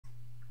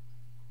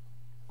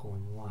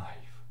live.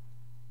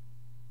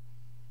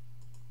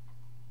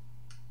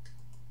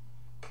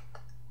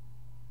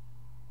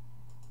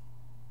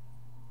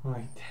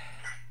 Right.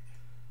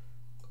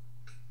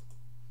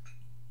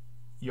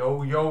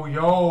 Yo, yo,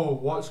 yo,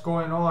 what's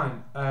going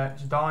on?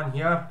 It's Dan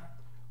here.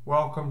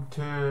 Welcome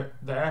to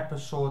the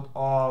episode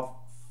of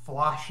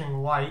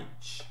Flashing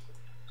Lights.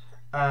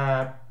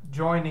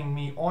 Joining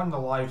me on the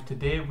live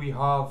today, we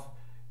have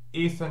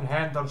Ethan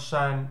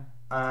Henderson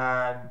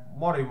and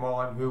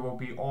Mullen, who will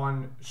be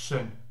on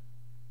soon.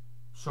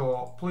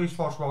 So please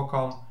first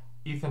welcome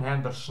Ethan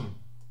Henderson.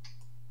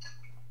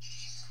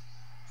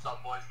 What's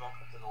up, boys? Welcome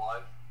to the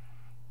live.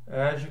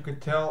 As you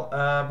could tell,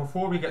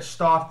 before we get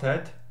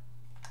started,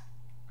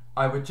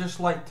 I would just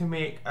like to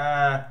make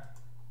an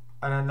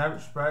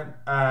announcement.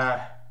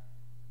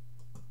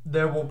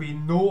 There will be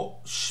no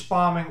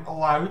spamming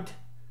allowed,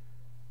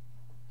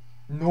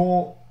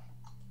 no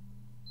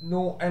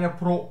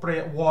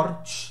inappropriate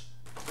words,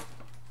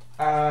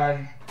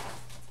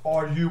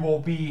 or you will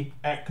be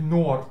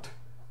ignored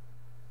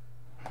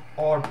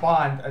or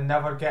banned and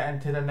never get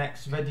into the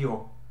next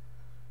video.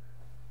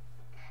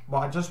 But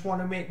I just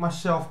want to make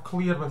myself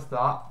clear with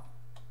that,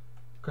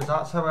 because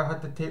that's how I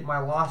had to take my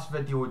last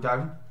video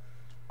down.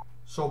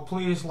 So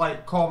please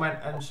like, comment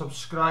and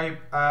subscribe,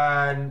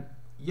 and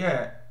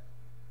yeah,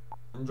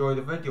 enjoy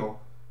the video.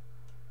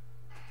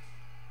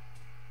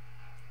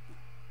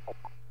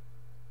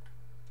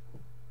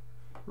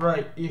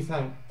 Right,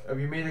 Ethan, have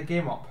you made a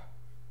game up?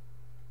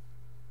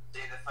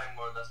 Say the thing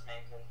where this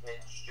man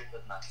contains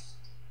stupidness.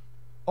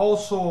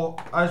 Also,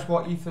 as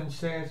what Ethan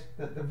says,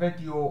 that the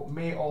video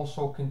may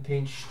also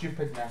contain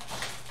stupidness.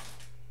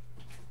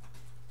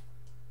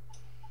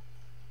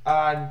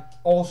 And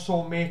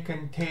also may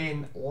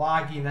contain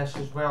lagginess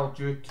as well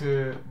due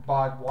to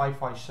bad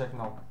Wi-Fi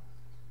signal.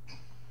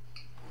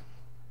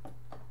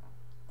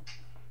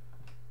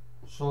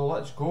 So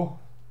let's go.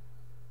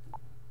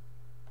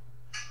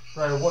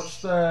 Right,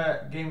 what's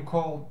the game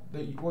called?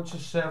 What's the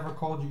server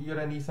called you're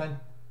in, Ethan?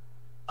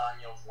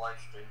 Daniel's live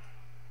stream.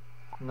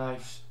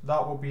 Nice.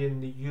 That will be in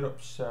the Europe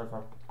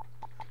server.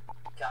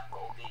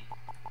 Capital D.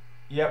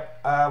 Yep.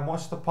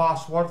 What's the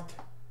password?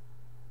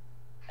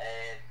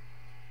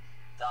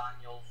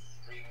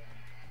 Daniel's stream.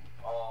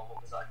 Oh,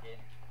 what was that again?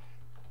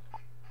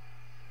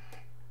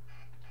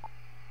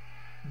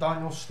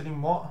 Daniel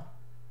stream what?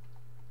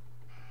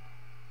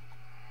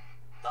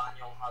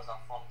 Daniel has a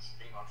fun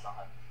stream or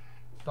something.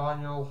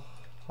 Daniel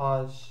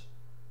has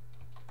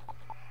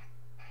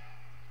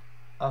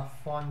a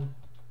fun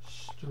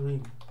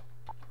stream.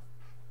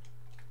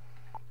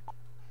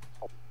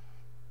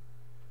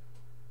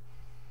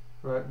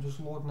 Right, I'm just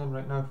loading in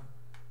right now.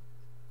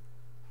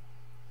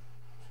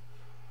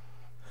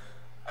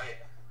 Oh, yeah.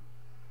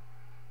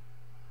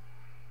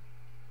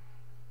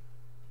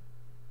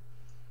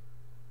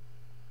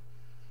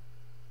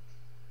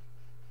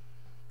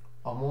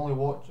 I'm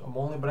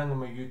only bringing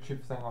my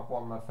YouTube thing up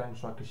on my thing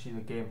so I can see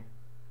the game.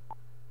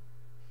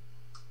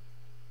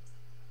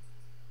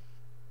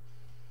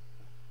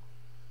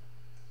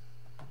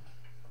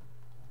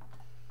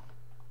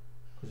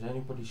 Because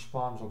anybody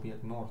spams will be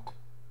ignored.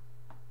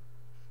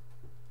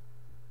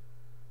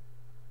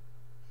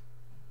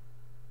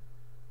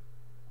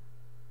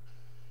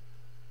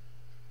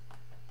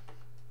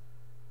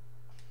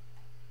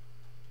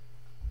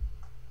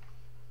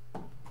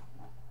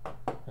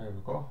 There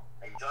we go.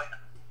 Are you joining?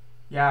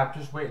 Yeah, I'm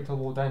just waiting to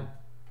load in.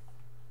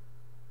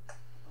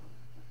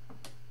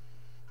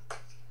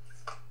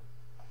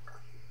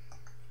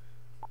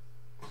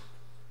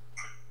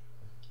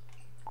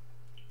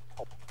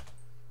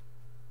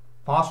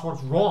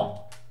 Password's wrong.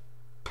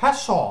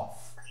 Piss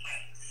off.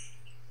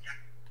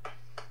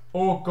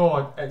 Oh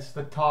god, it's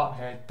the tart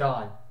head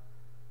Dan.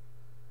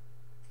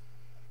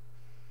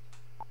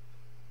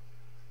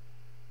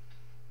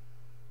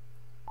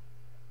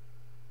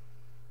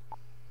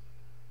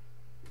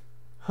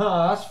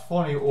 Huh, that's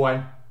funny,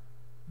 Owen.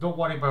 Don't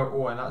worry about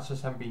Owen, that's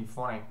just him being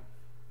funny.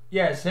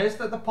 Yeah, it says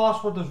that the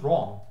password is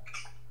wrong.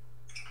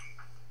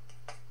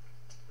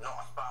 Not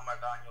a spammer,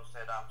 Daniel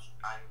said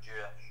I'm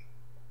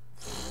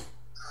Jewish.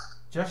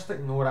 Just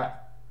ignore it.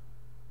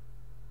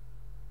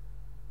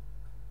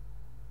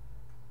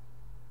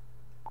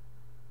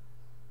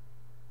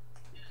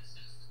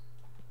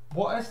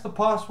 What is the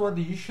password?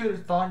 Are you sure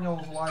it's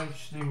Daniel's live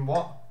stream?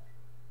 What?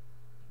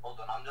 Hold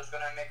on, I'm just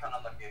gonna make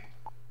another game.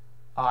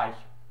 Aye.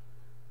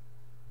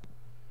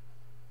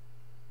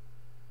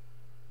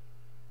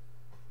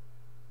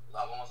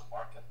 That one wasn't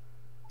working.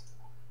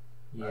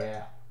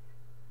 Yeah.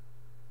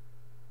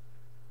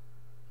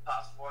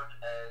 Password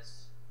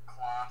is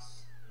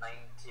class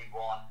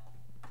 91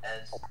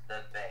 is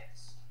the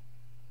best.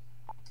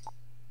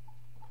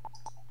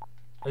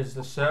 Is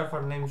the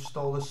server name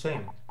still the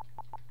same?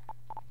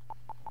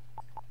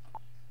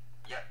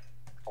 Yep.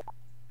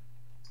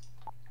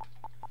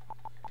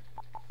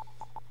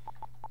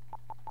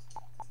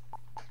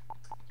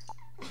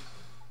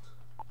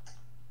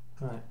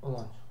 Right, hold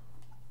on.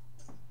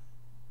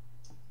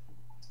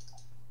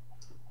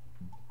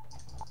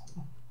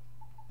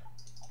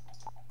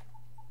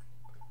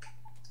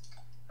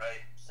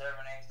 Right,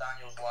 server name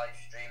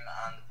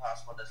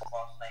password is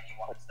class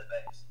 91 is the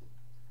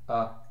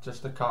best.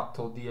 Just a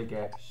capital D, I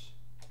guess.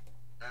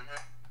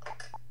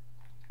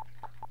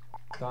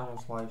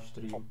 Daniel's live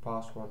stream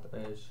password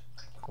is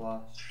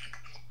class.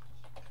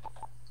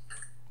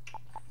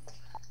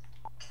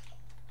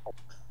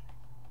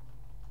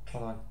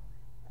 Hold on.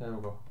 There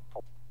we go.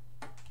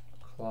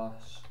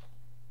 Class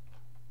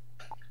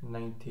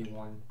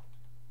 91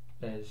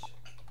 is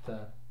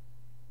the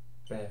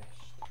best.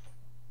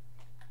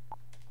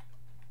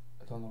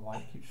 I don't know why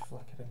it keeps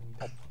flickering.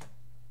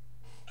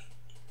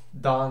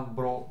 Dan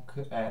broke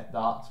it,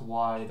 that's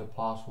why the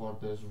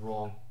password is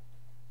wrong.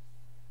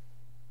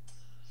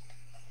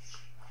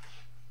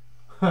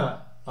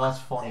 That's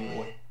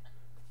funny.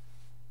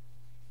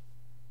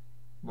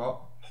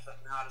 What?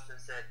 Harrison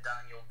said,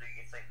 Daniel, do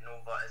you think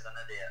Nova is an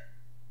idiot?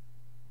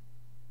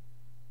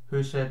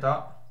 Who said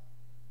that?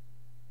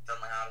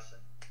 Finlay Harrison.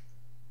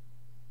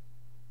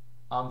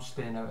 I'm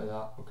staying out of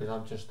that because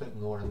I'm just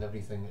ignoring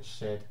everything that's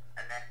said.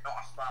 And then not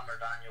a spammer,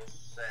 Daniel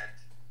said,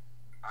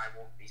 I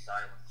won't be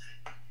silent.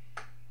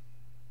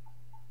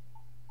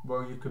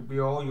 Well, you could be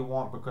all you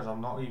want because I'm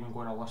not even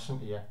going to listen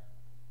to you.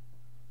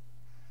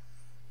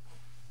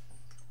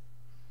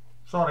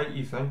 It's alright,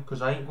 Ethan,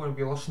 because I ain't going to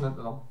be listening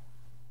to them.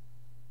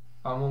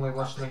 I'm only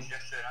listening.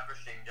 Just doing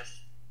everything,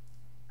 just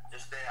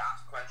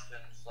ask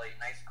questions, like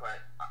nice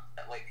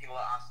like people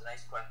that ask the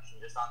nice question,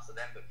 just answer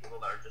them, but people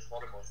that are just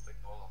horrible, just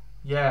ignore them.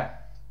 Yeah,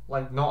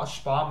 like not a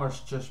spammer's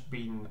just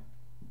been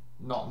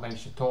not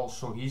nice at all,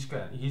 so he's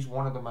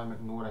one of them I'm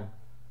ignoring.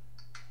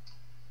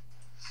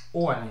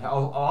 Oh, and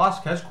I'll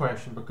ask his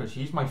question because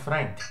he's my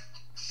friend.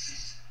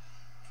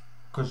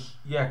 Because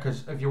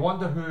if you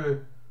wonder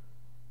who...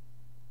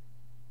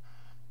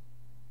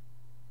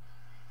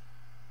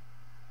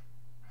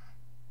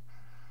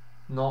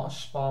 Not a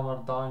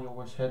spammer, Daniel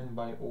was hidden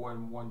by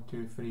Owen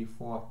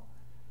 1234.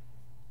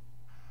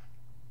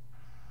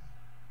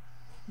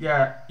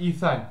 Yeah,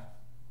 Ethan.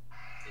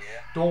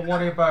 Yeah. Don't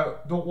worry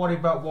about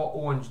what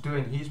Owen's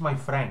doing. He's my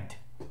friend.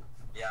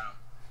 Yeah.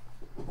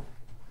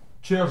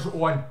 Cheers,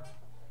 Owen.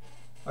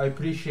 I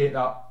appreciate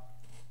that.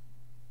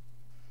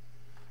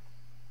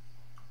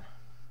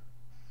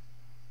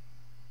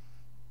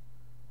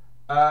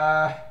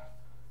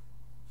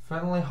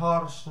 Finlay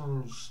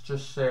Harrison's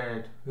just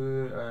said,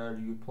 who are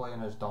you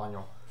playing as,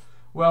 Daniel?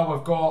 Well,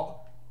 we've got,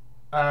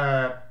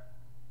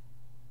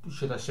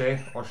 should I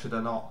say, or should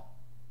I not?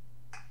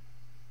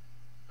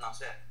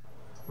 That's it.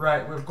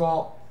 Right, we've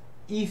got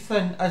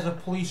Ethan as a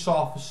police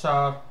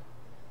officer,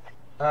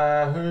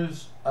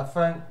 who's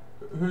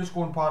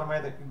going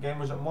paramedic again?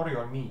 Was it Murray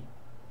or me?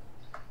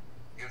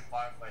 You're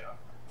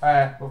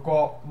firefighter. We've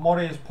got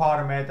Murray as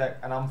paramedic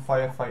and I'm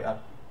firefighter.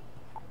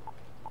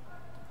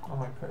 I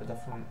might put a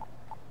different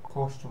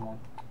costume on.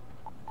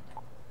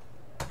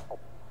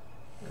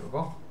 There we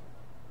go.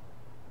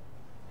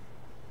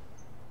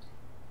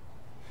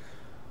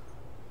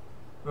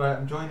 Right,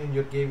 I'm joining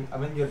your game.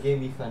 I'm in your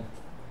game, Ethan.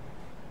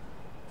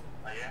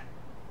 Oh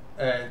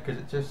yeah? Because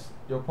it just,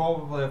 you'll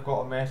probably have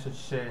got a message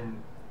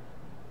saying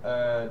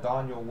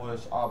Daniel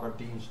Lewis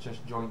Aberdeen's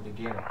just joined the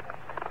game.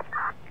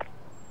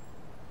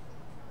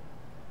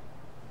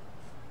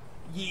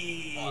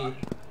 Yeah.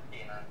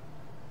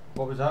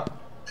 What was that?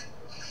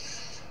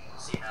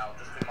 See now,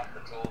 just do my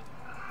control.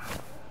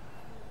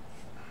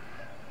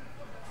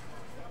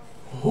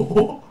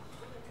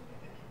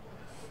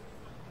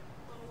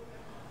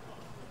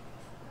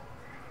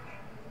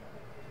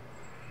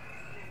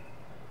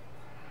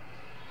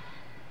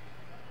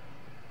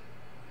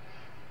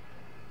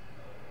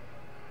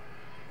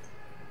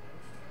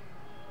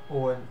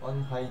 Oh, and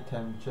unhide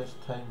him,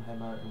 just time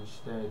him out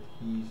instead.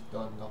 He's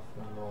done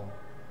nothing wrong.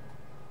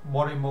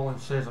 Murray Mullen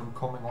says I'm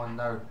coming on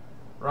now.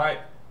 Right.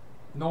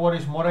 No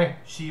worries, Murray.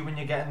 See you when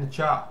you get in the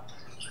chat.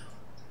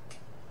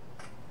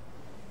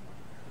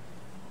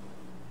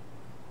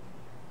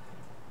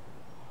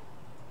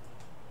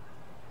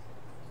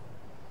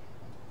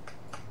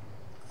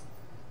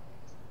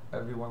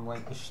 Everyone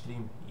like the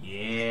stream?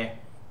 Yeah,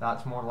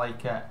 that's more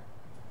like it.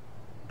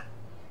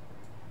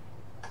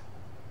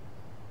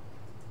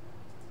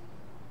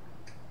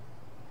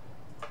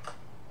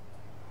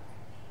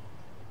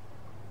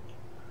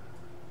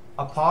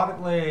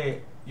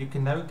 Apparently, you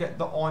can now get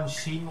the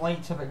on-scene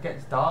lights if it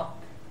gets dark.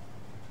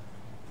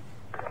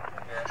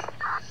 Yeah.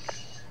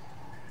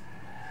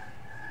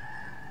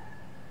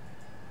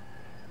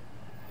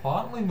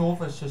 Apparently,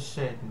 Novus has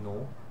said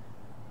no.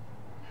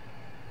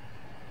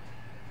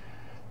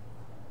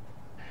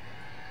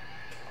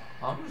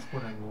 I'm just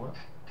going to ignore it.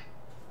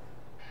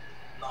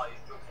 No,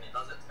 he's joking, he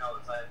does it to me all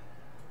the time.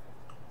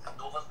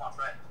 Nova's my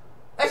friend.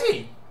 Is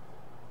he?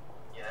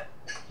 Yeah.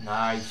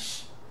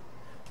 Nice.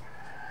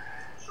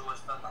 So is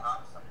Finlay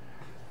Harrison.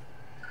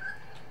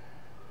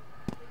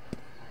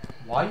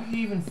 Why are you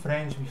even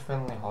friends with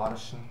Finlay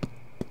Harrison?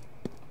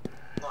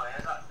 No,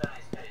 he is actually a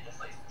nice guy, he just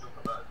likes to joke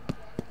about it.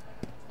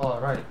 Oh,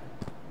 right.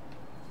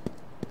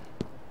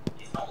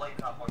 He's not like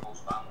a horrible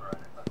spammer or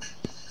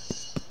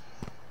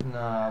anything.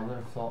 Nah, I would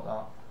have thought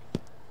that.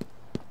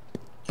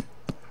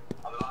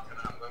 I'll be back in a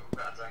minute, I'm going to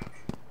get a drink.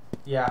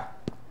 Yeah.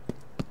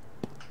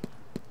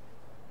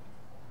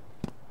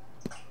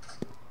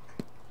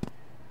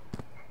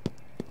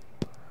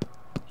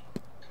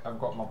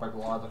 got my big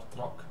ladder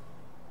truck.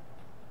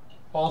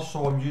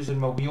 Also, I'm using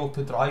my wheel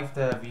to drive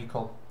the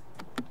vehicle.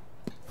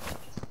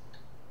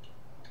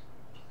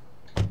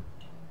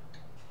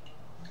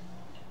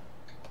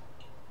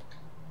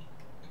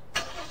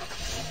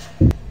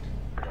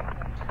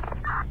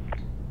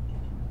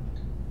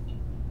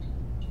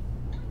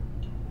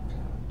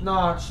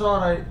 No, it's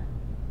alright.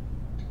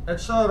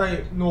 It's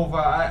alright, Nova.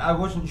 I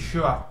wasn't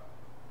sure.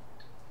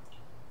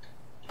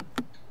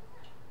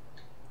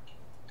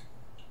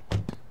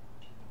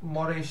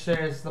 Murray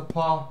says the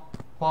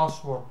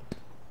password.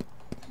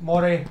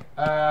 Murray,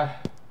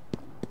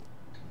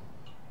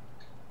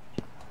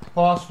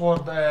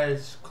 password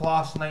is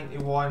class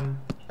 91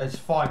 is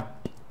fun.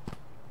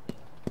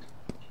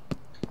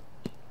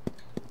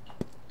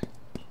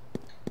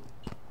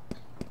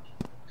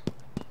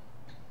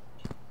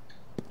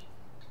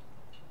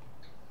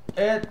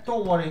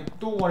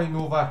 Don't worry,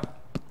 Nova.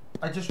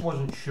 I just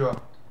wasn't sure.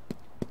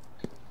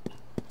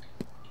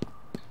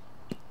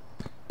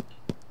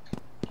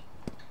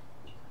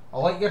 I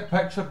like your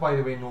picture, by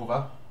the way,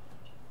 Nova.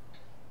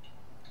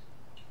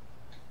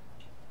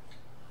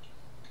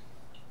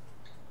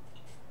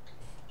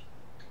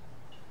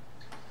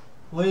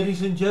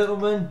 Ladies and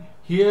gentlemen,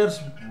 here's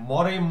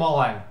Murray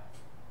Mullen.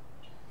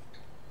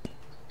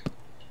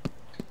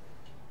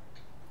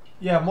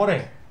 Yeah,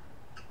 Murray.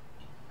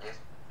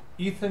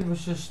 Ethan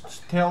was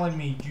just telling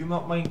me, do you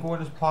not mind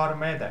going as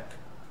paramedic?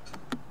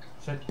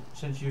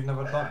 Since you've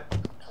never done it.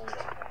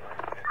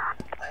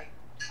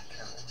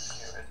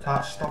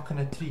 Cat stuck in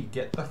a tree,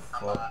 get the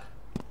fuck.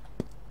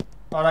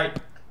 Alright,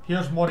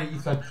 here's Murray,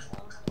 Ethan.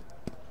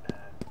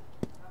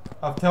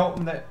 I've told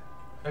him that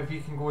if he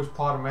can go as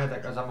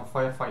paramedic, as I'm a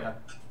firefighter.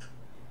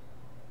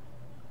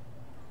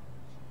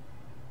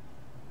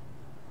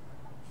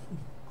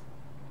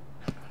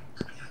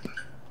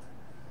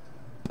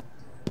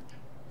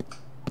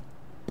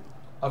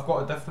 I've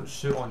got a different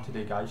suit on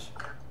today, guys.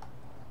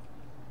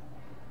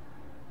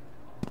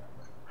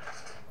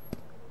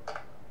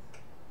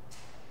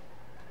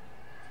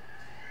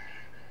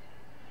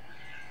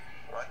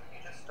 Why don't you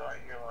just start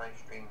your live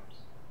streams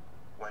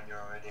when you're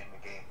already in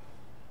the game?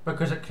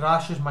 Because it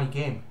crashes my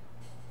game.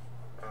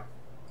 Oh.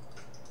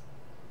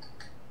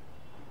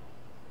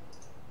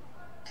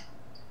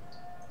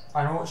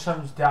 I know it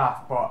sounds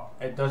daft, but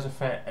it does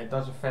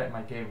affect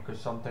my game,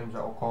 because sometimes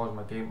it'll cause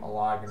my game to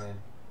lag and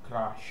then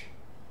crash.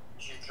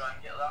 You should try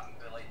and get that and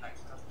be like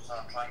next Christmas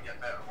and try and get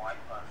better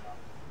Wi-Fi.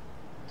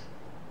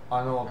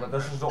 I know, but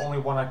this is the only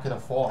one I could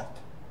afford.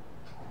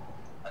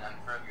 And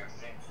improve your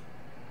streams.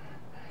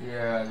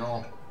 Yeah, I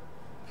know.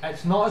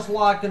 It's not as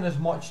lagging as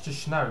much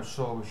just now,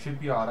 so we should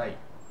be alright.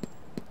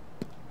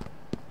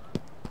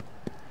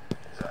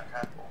 Is that a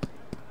capital?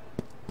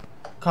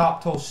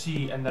 Capital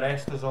C, and the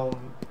rest is all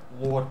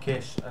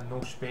lowercase and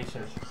no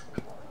spaces.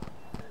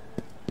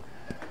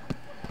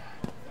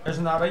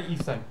 Isn't that right,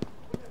 Ethan?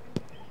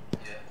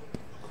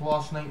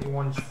 Class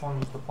 91's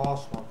funds the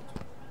password.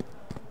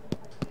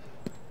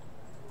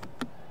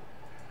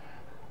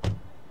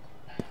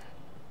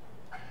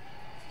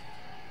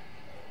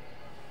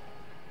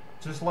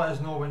 Just let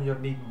us know when you're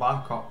needing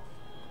backup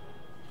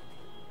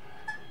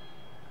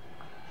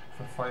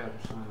for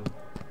fires and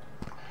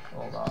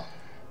all that.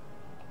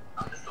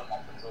 I'm just on my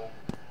patrol.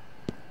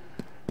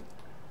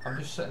 I'm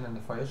just sitting in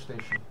the fire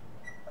station.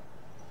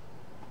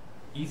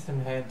 Ethan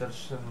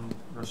Henderson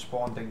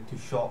responding to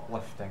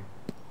shoplifting.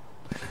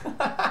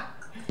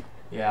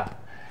 Yeah,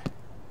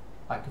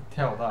 I could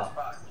tell that.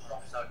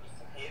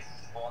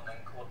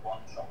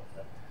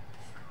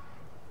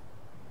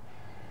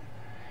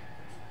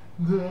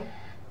 Yeah.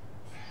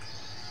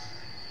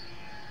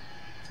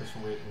 Just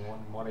waiting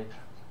one Murray.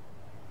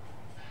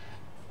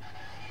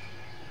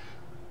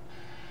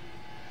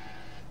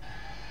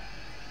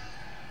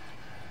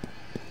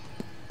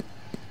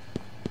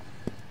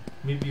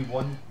 Maybe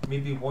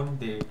one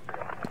day,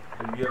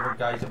 if you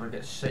guys ever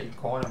get City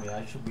Economy,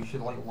 we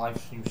should like live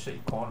stream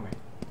City Economy.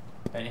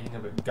 Anything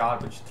about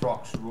garbage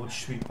trucks, road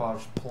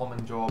sweepers,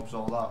 plumbing jobs,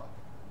 all that.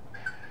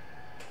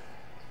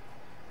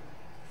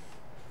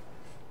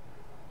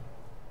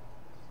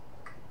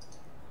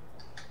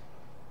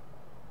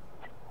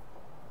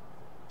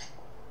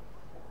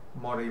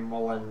 Murray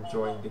Mullen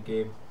joined the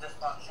game.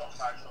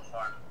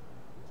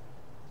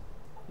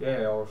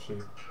 Yeah, I'll see.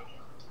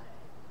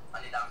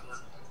 I need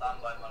ambulance on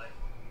standby, Murray.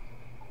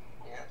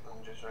 Yeah,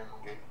 I'm just ringing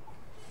the gate.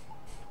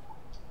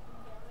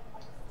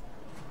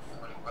 I'm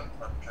gonna go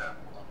for a trip.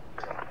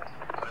 I'm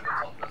gonna go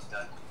talk to this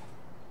guy.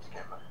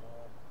 Get my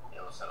phone.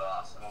 Yeah, let's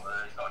ask him over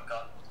there. He's got a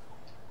gun.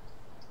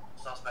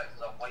 Suspect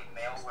is a white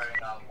male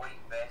wearing a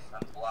white vest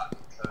and black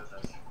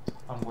trousers.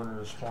 I'm going to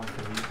respond to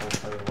vehicle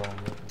fire while I'm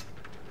waiting.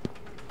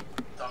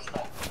 Don't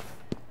stop.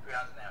 Who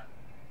has in there?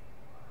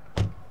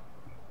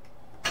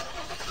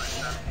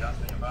 You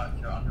asked me about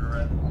your under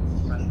arrest on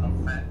suspicion of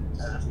theft.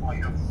 At this point,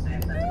 you have to say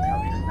that you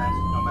have been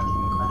tested, no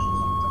mention of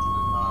questions.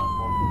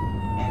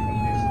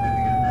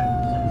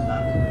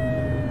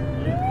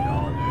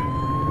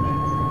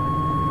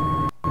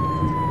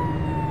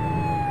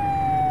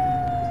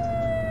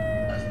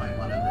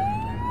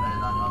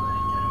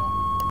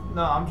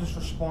 I'm just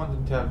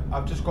responding to.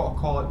 I've just got to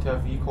call it to a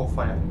vehicle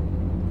fire.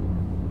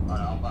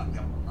 Alright, I'll back up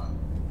on that.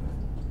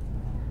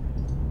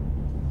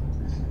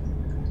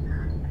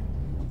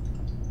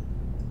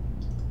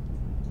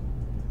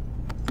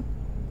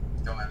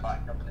 Do you want me to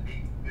back up in the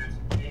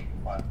vehicle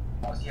fire?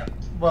 Oh, it's here.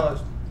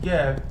 Well,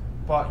 yeah,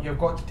 but you've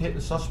got to take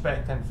the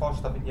suspect in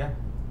first, haven't you?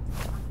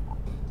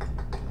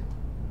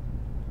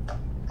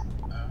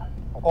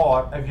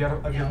 Or if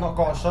you've not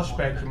got a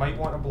suspect, you might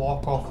want to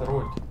block off the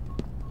road.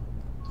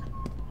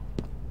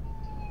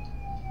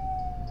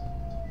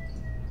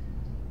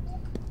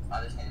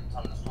 I just need to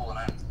turn the stolen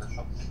items to the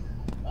shop.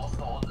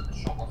 Also, ordered the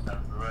shoplifter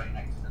right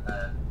next to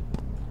the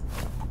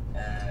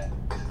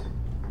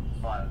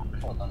fire.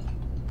 Hold on.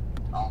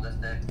 I'll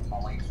just put my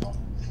lights on.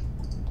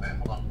 Wait,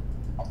 hold on.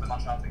 I'll put my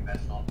traffic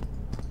vest on.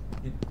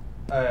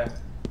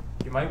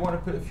 You might want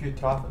to put a few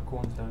traffic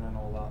cones down and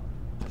all that,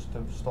 just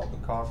to stop the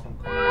cars from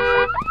coming this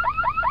way.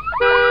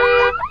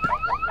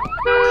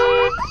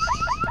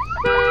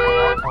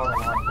 That car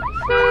alarm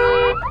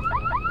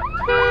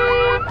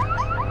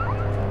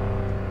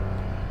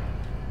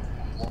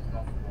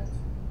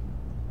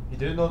You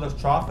do know there's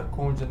traffic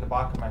cones in the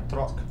back of my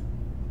truck.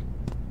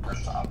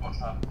 I've got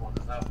traffic cones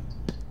as well.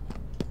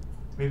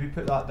 Maybe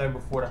put that down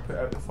before I put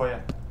out the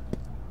fire.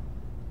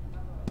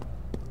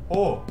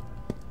 Oh!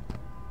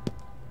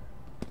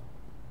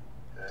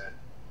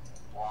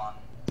 1,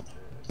 2,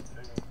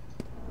 3.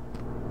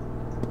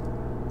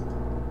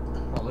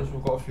 Well, at least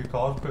we've got a few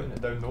cars putting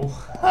it down though.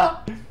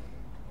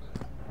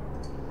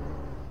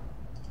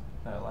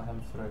 Right, let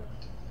him through.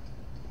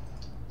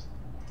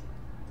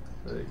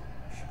 Right,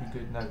 should be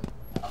good now.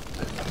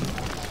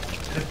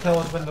 Just tell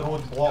us when the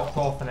road's blocked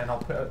off and then I'll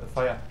put out the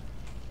fire.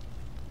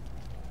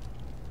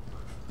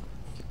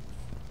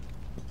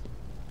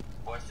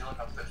 Boys, you look,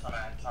 I've put some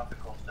traffic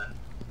cones in.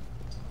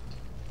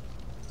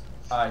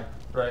 Aye,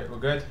 right, we're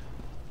good.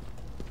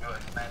 Good,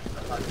 nice.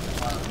 I'm back to the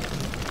fire.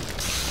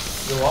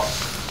 You up?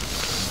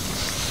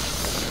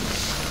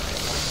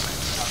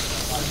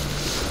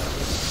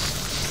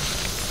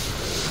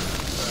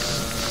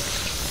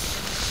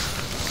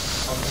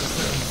 I'm just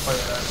putting the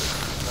fire out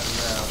and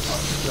then I'll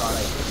be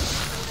alright.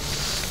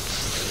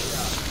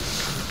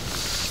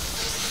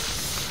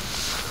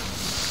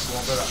 Go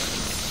on, get it.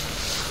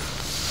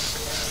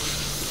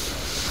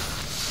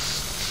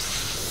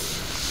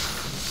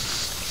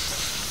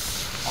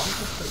 I'm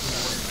just putting the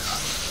wood in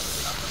that.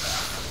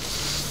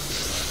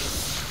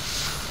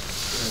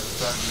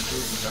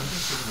 Yeah, I'm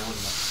just putting the wood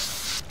in that.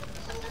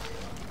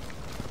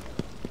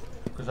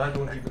 Because I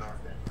don't even...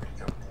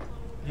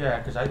 Yeah,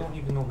 because I don't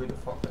even know who the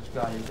fuck this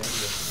guy is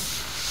anyway.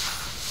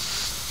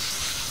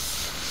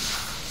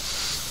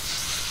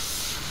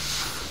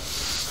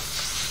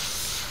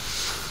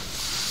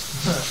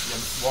 Yeah,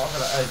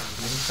 whatever it is,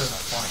 the name's kind of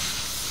funny.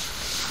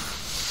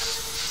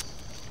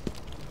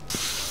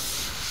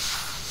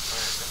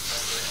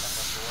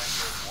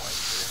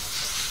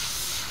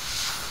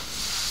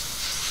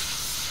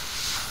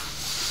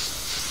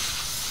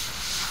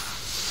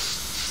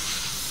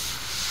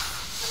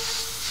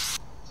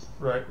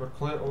 Right, we're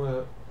clear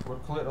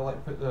to like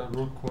put the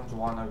road cones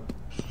one out.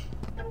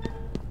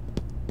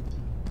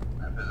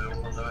 And put the road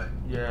cones away?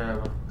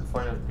 Yeah, the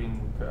fire's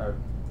been put out.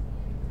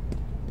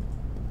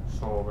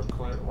 So we're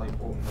clear to like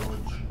open the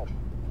roads.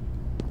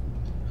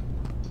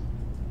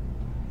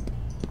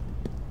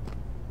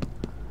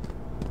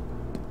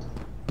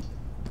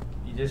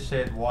 You just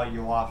said why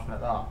you laughing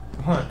at that?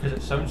 Because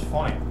it sounds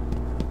funny.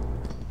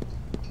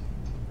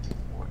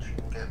 What you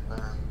can get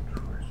banned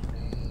towards me.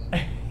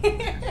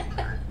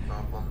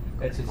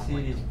 It's a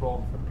serious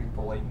problem for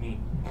people like me.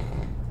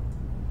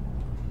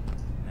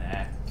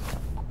 Nah.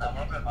 I'm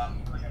not going to ban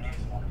you because your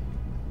name's funny.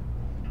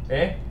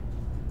 Eh?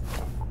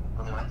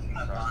 I'm not going to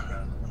ban you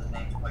because his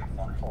name's quite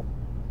funny.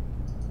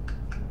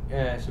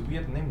 Yeah, it's a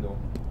weird name though.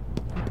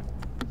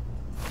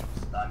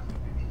 Stag,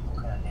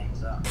 what kind of name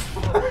is that?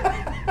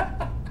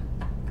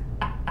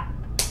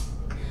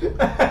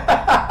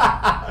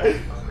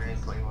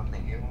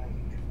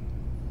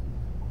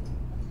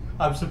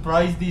 I'm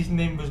surprised his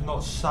name was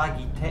not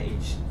Saggy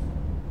Titties.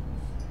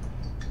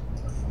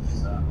 What the fuck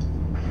is that?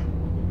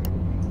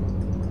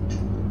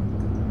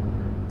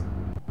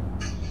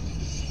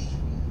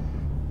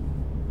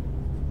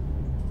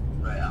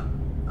 Right,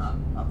 I'm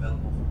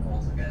available for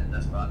calls again,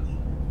 dispatch.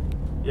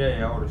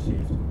 Yeah, all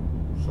received.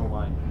 So am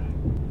I.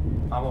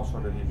 I'm also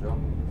ready as well.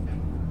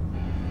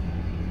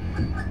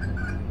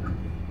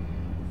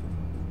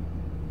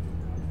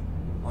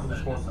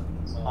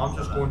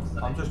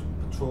 I'm just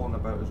patrolling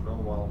about as well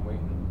while I'm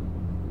waiting.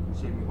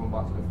 Save me going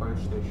back to the fire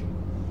station.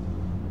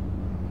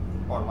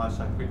 Or unless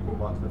I could go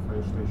back to the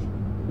fire station.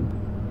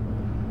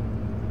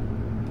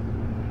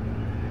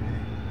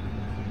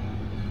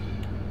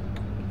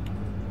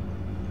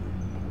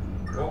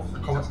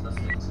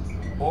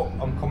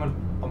 I'm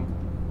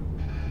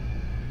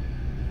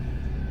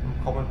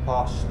coming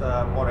past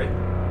Murray.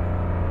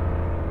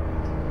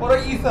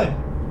 Alright, Ethan.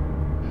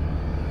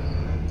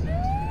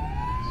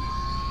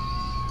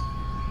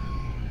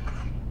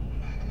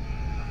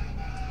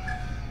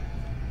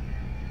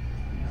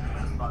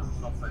 Dispatch is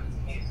not found to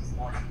me.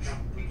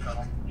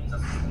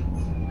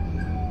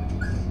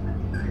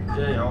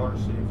 Yeah, all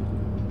received.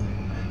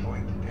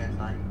 Going to get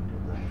 9 to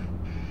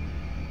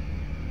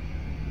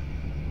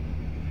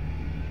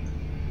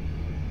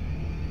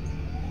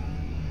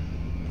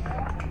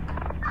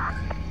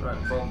the...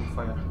 Right, building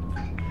fire.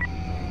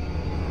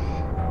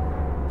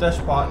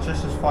 Dispatch,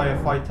 this is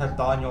firefighter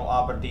Daniel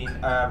Aberdeen,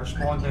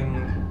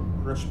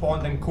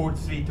 responding code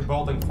 3 to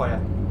building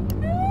fire.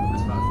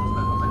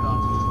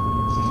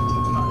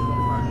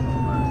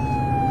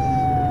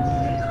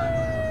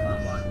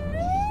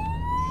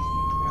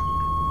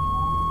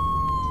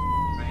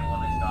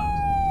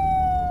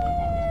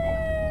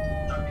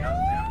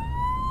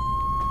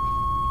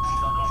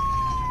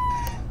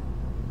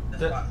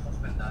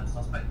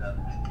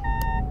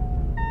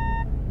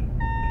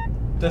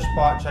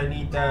 Dispatch, I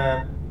need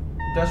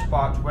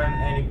dispatch when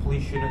any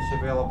police units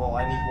available.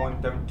 I need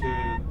one down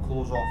to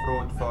close off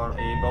road for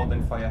a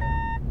building fire.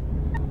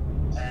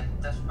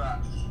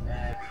 Dispatch,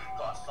 we've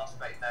got a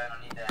suspect down. I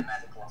need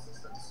medical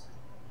assistance.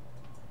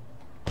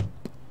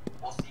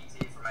 What's the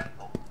ETA for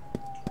medical?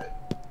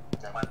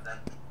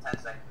 10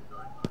 seconds.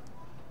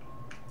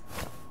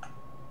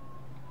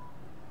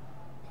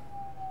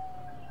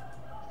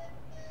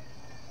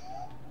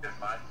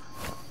 Goodbye.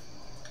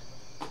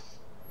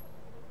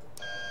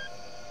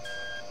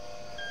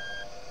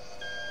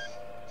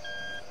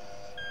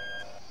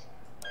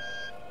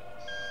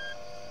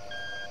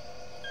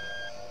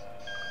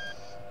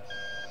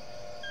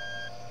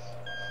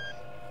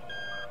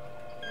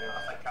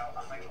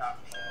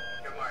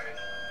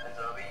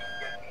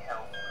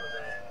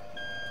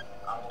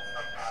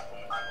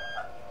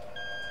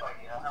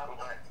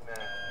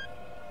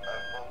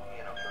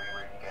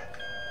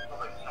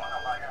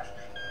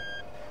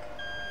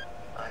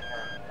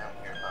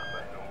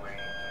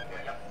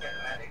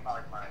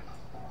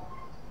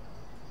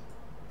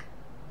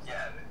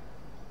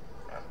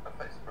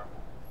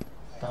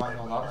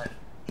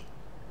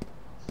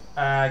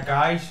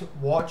 Guys,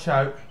 watch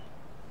out.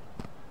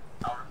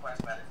 I'll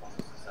request medical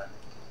assistance then.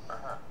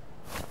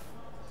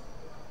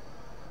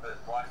 But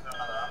why is there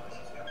another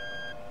ambulance here?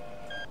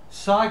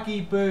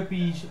 Saggy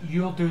boobies,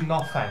 you'll do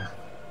nothing.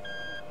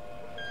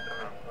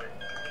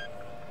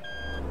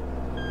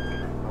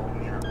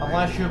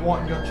 Unless you're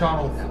wanting your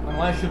channel,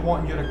 unless you're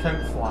wanting your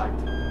account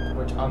flagged,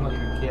 which I'm not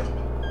even caring.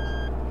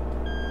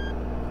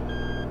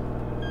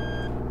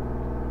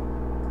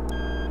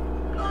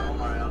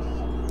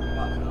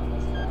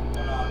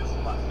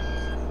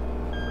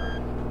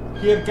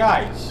 Here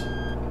guys.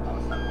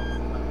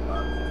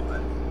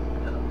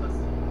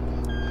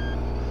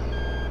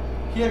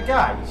 Here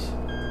guys.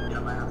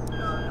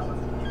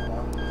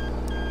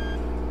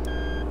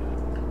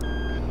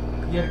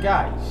 Here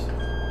guys.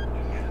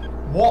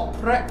 What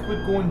prick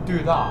would go and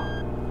do that?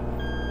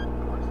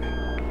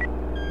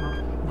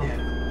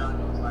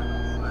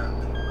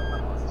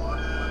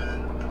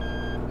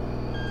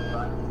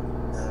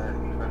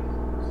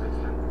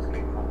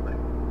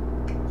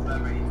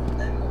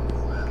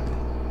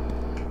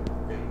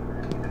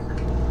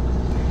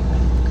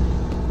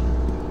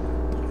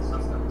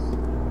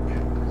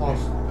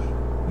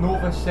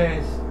 Nova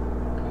says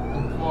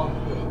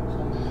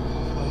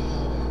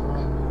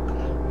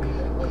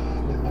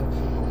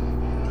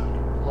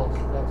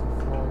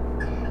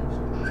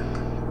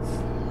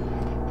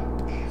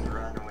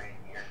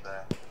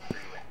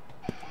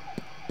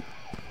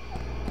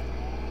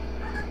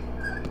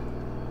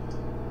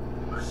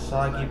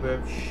Saggy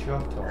boob,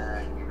 shut up.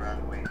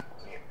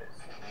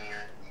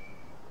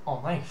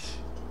 Oh nice.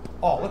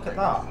 Oh look at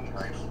that.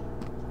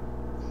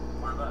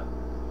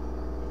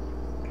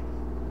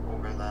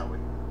 Over that way.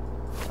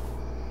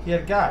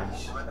 Here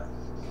guys.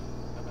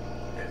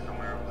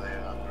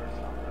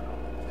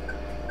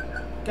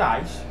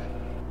 Guys,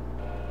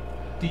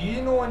 do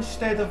you know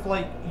instead of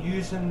like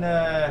using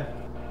the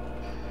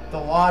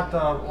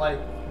ladder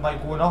like by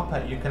going up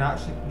it, you can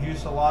actually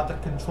use the ladder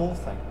control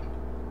thing?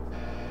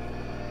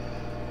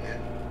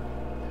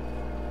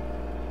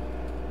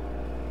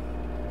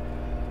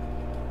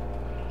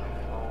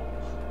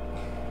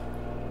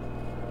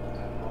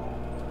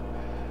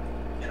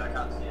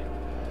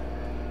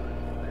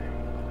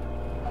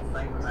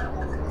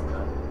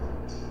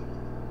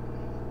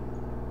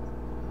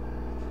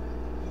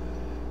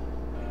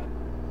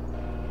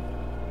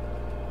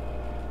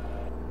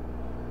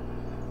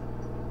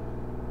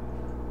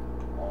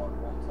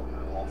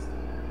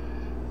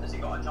 Has he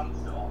got a jump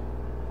suit on?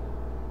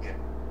 Yeah.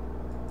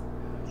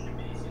 Should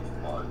be easy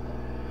to follow.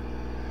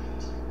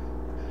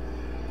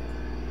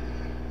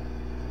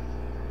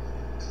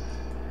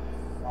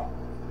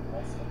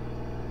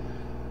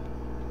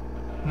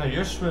 No,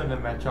 you're swearing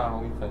in my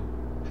channel, Ethan.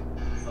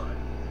 Sorry.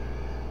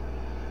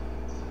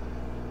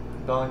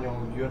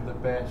 Daniel, you're the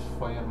best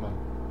fireman.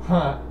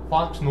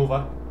 Thanks,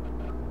 Nova.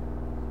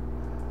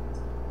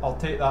 I'll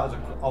take that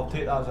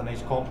as a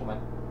nice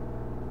compliment.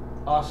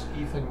 Ask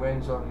Ethan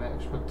when's our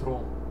next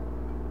patrol.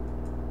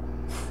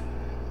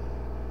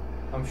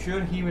 I'm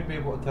sure he would be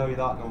able to tell you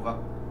that, Nova.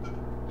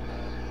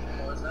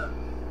 What is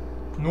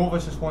it?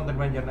 Nova's just wondering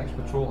when your next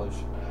patrol is.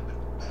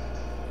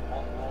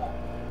 What?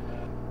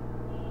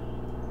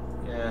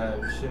 Yeah,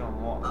 we've seen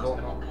him what? I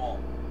don't know.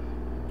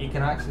 He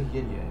can actually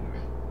hear you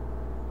anyway.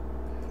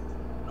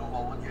 No,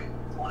 what would you?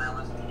 On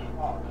LSPD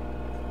Park?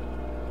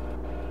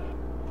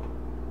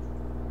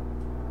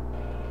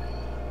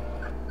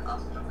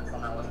 Ask him if it's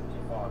on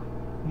LSPD Park.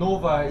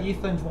 Nova,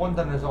 Ethan's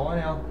wondering, is it on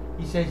here?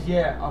 He says,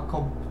 yeah, a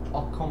compliment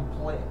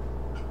 100%.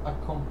 A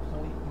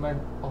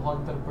compliment. A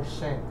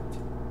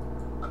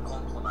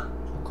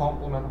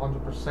compliment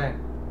 100%.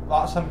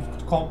 That's him.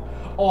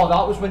 Oh,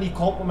 that was when he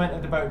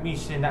complimented about me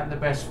saying that I'm the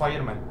best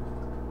fireman.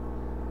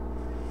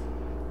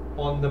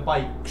 On the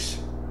bikes.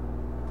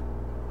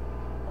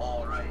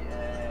 Oh, right,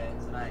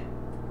 tonight.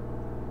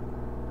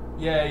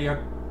 Yeah,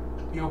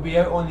 you'll be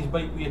out on his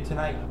bike with you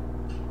tonight.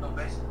 No,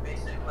 basically,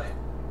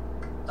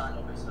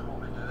 Daniel, basically what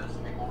we do is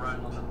we go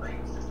around on the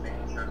bikes, just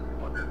making sure that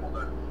people do what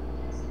they're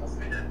supposed to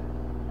be doing.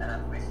 And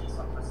if we see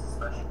something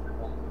suspicious, we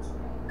won't do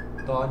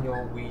something.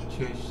 Daniel, we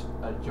chased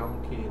a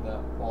junkie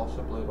that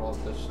possibly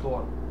robbed the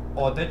store.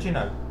 Oh, did you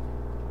now?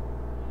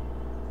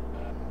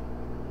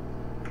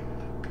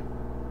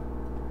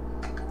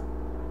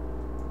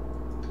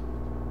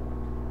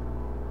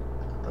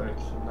 Right,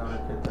 so now we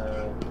could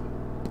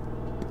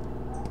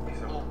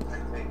So I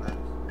take that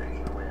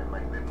information away and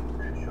might be able to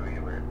show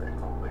you where the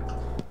conflict is.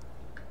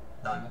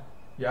 Dan,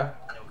 yeah?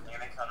 Daniel, can you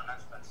make an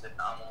announcement saying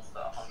that I'm almost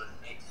at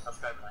 180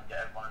 subscribers and get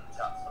everyone in the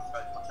chat to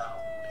subscribe to my channel?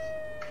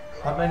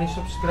 How many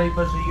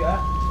subscribers are you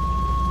at?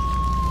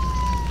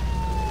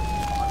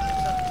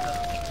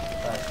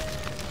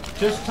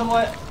 177.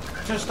 Right.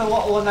 Just a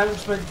little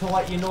announcement to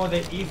let you know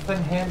that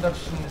Ethan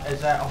Henderson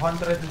is at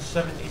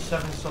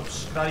 177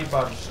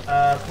 subscribers.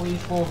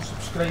 Please go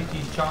subscribe to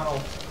his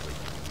channel.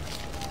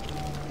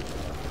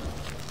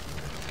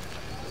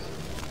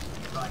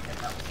 Right, get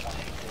that to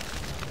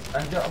 180.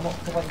 And get him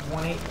up to like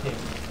 180.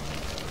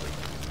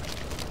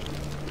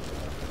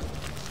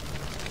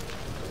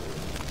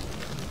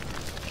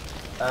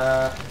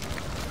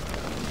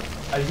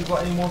 Have you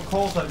got any more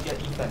calls out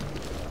yet, Ethan?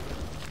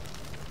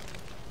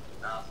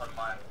 Nah, I'll turn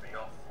mine free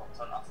off. I'll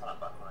turn it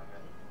back on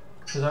again.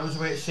 Because I was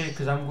about to say,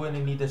 because I'm going to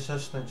need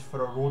assistance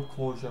for a road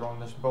closure on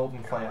this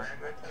building fire. Where are you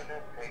going to the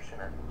notification?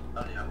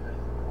 Oh, yeah,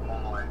 I'm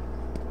on my way.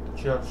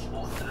 Cheers.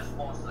 What's the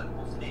response to the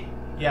code 3?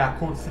 Yeah,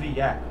 code 3,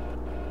 yeah.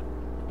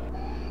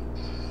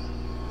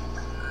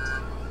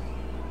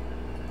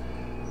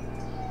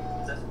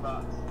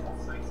 Dispatch,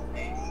 officer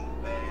H,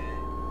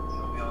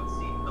 show me on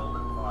scene,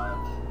 building fire.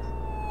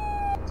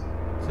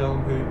 Tell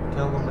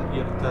them that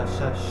you're to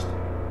assist.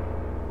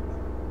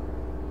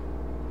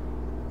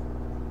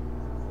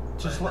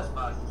 Just let.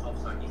 Dispatch,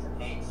 officer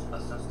Ethan H,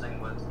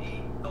 assisting with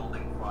a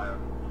building fire.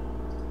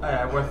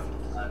 With.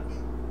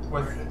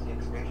 Emergency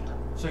information.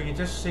 So you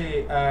just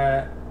say,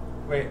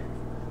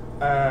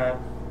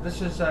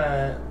 this is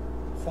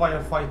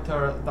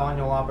firefighter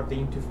Daniel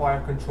Aberdeen to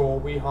fire control.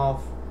 We have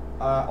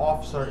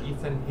Officer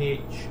Ethan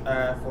H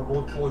for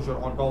road closure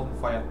on building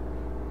fire.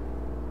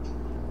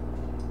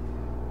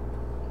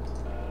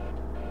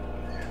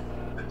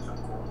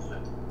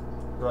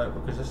 Right,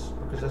 because this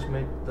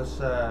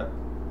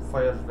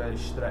fire is very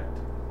strict.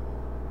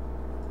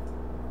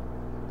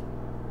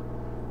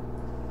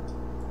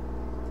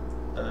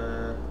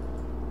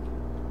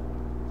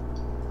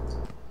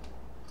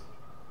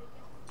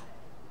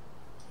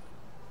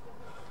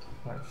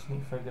 Right, just need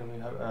to figure out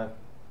how to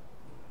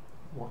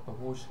work the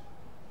hose.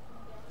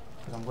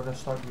 Because I'm going to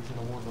start using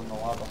the hose on the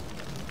ladder.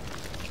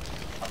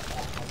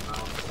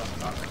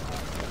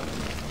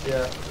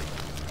 Yeah,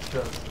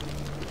 sure.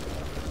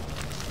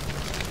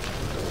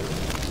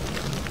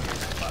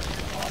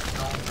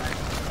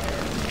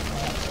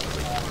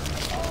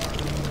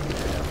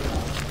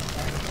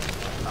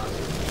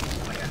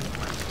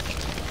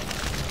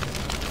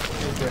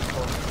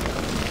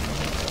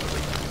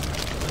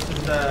 This is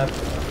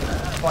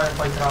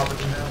firefighter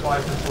Aberdeen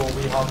fire control.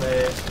 We have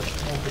the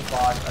smoking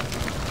bag and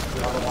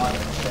we have a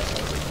ladder instead.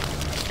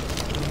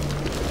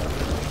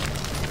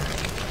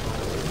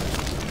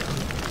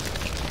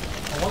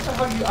 I wonder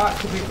how you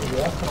activate the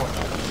water on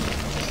this.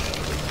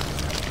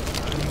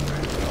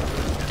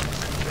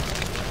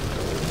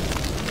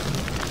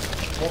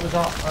 What was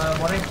that,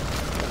 Murray?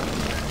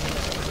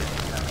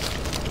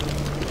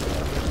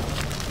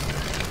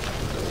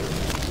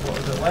 What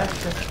is it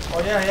left?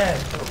 Oh yeah,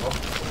 there we go.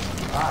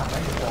 Ah, now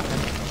you're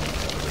talking.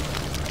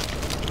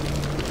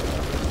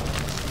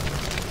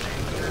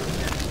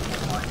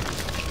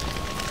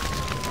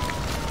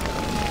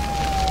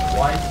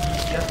 Why is he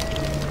here?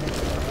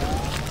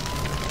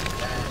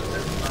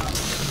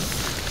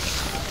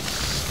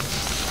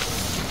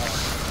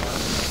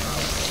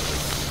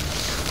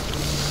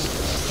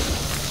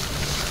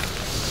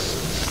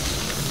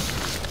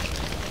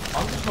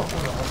 I'm just not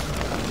going to listen to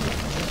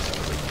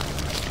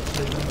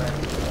that.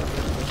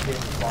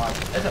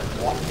 Is it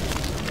what?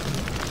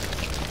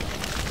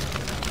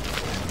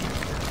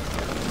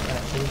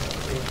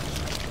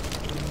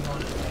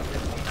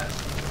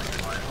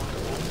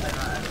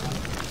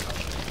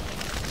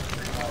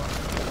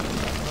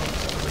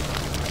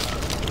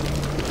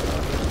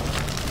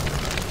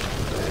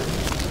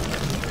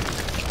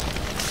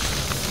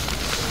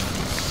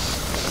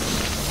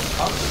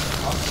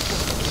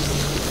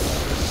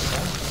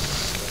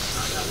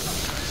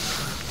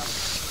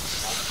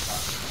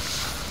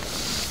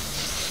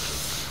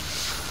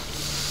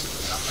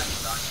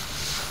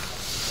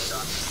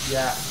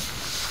 Yeah,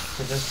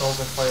 because this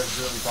building fire is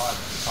really bad.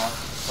 It's hard,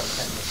 it's like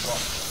hitting the truck.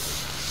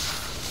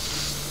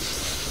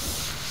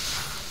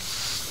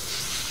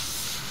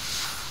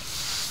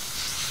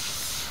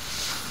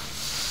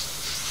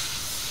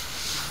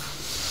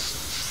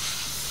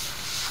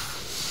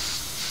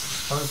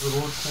 How's the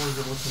road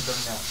closure looking down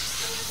there?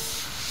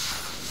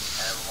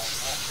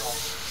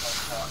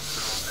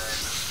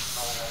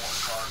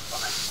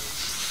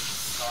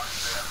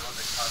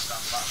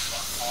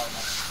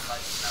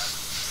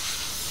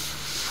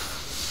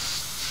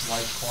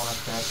 White corner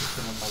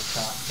Ferguson in my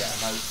chat, get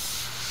him out.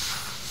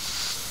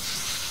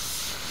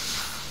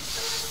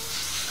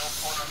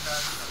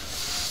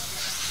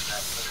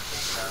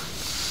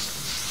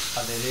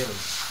 Are they really?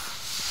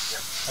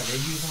 Yep. Are they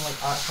using like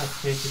actual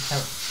fake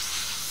accounts?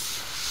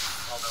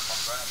 No, they're my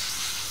friends.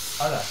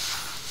 Are they?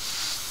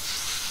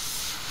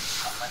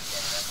 I'm not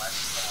getting them, like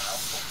someone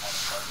else will want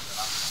to work for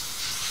that.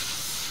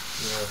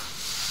 Yeah.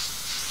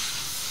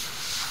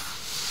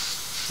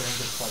 Saying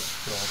just like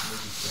sure,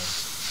 maybe so.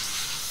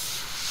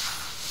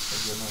 But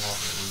you're not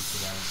having to leave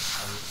today.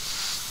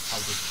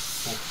 I'll just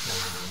focus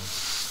on the room.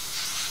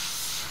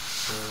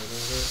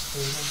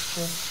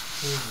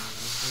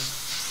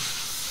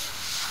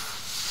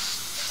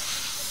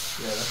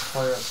 Yeah, this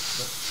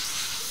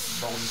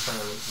building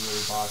fire looks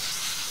really bad.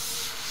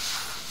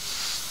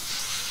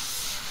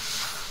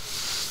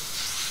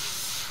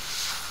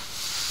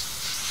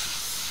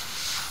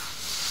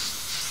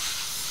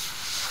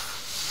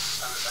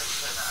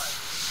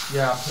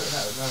 Yeah, I'm putting it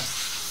out now.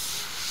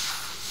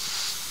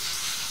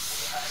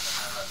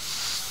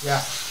 Yeah,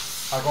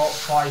 I got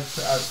 5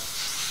 put out.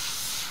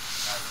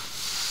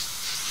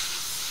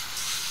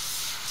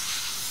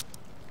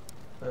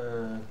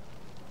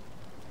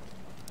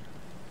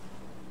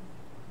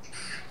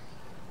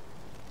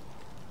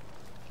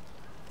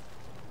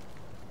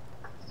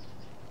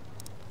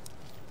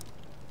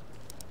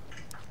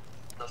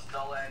 There's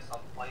still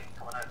some flame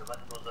coming out the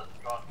windows at the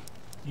front.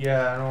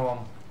 Yeah, I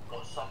know.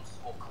 Got some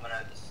smoke coming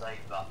out the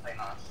side, but I think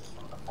that's just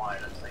from the fire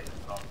inside the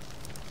front.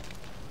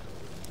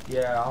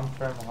 Yeah, I'm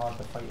trying hard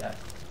to fight it.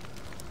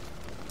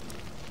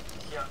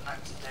 Here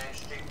next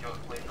stream, you're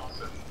playing no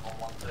troops on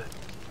 1-2.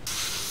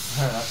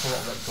 That's a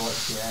little bit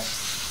glitchy, yeah.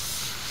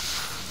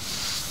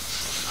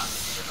 And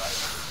you need a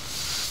driver.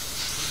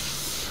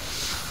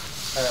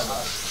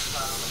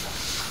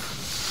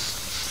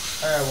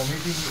 Well, maybe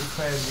we need to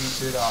try and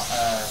redo that.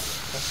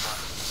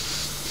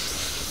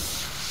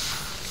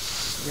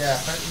 Yeah,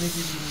 I think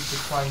maybe we need to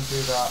try and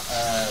do that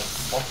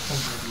Boston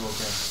video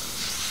again.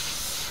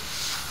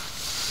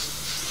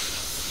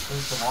 I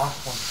think the last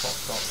one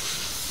fucked up.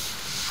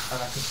 And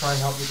I could try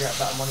and help you get a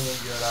bit of money in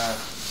your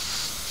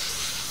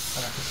and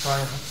I could try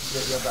and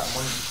get you a bit of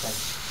money this time.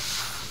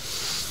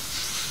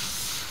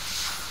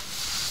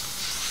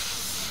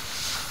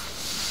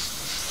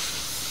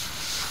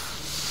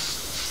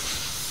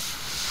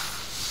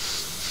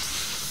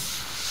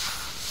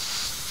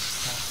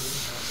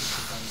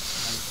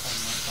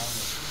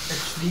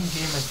 Extreme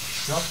gaming,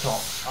 shut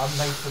up. I'm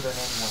nicer than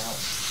anyone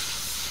else.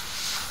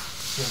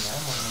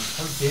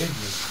 How dare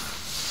you?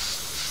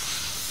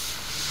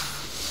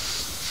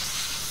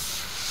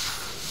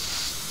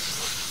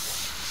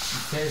 He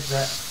says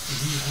that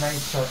these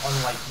knights are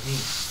unlike me.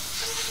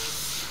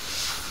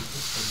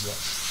 Stupid idiot.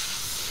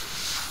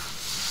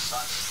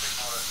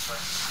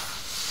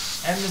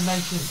 And the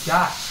knight is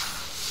gas.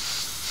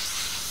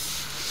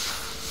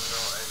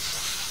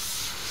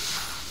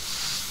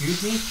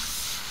 Excuse me?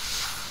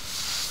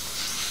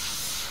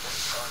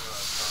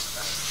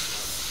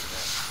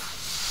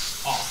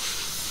 Oh.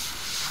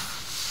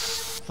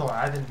 Sorry,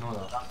 I didn't know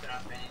that.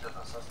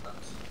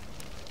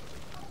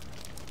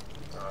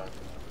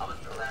 I was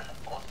playing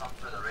awesome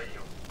through the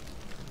radio.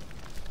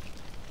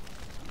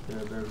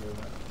 Yeah, bear with me.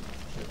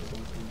 Check the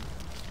whole thing.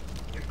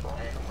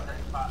 With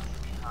this patch,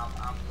 we have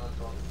ambulance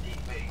on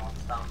scene waiting on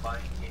standby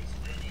in case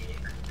any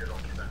your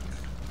occupants.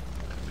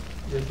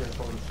 Yeah, yeah,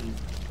 probably see.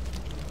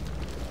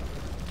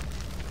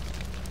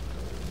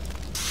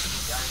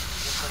 Guys,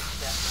 just like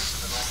step into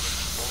the wrong with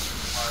the phone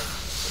or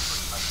the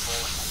push my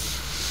phone.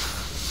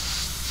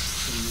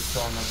 So you just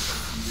telling them to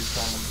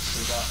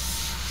do that?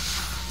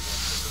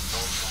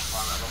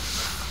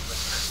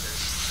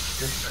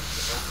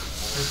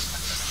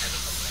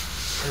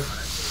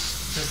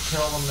 Just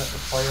tell them that the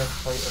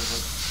firefighters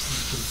are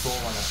in control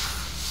on it.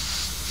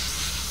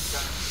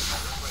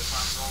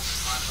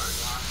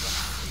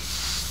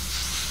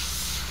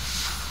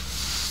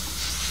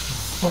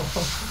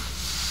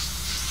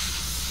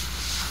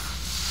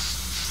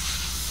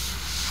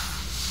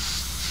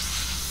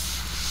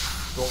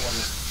 Don't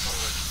worry.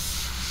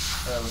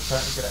 We're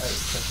trying to get it out as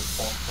quick as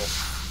possible.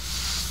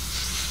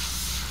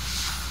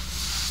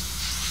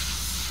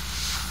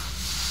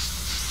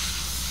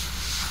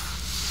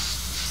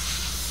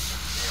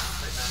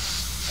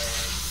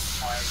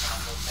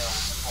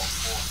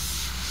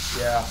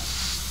 Yeah,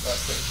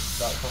 that's it.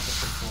 That's under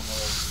control now.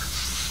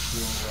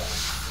 Dealing with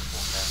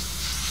that.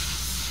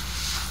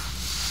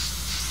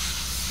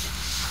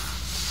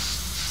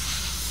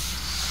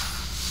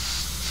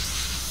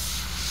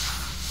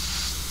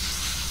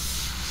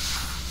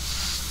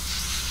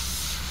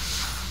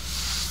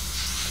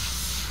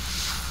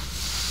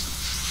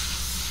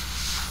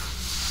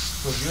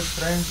 So your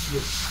friends the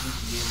extreme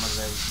gamer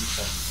then,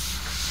 Ethan?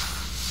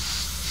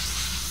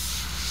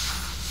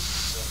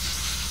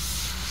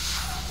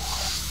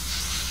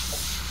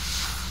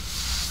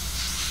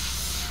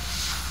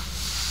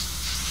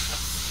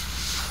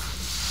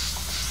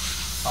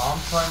 I'm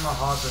trying my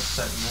hardest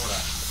to ignore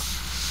it.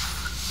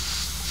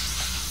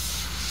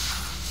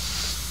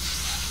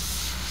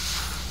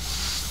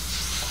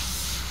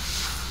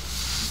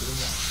 I'm doing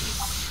that too.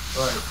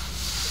 Right.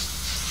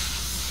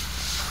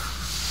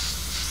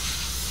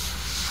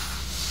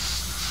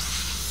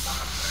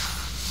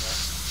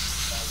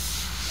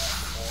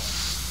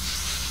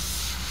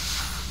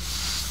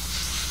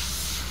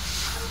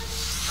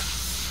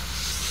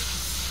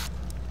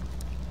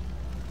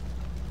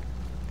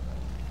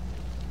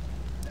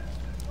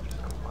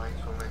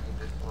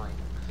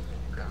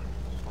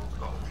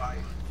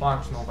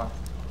 Thanks, Nova.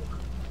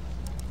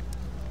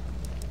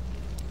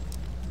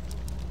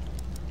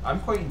 I'm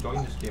quite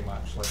enjoying this game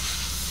actually.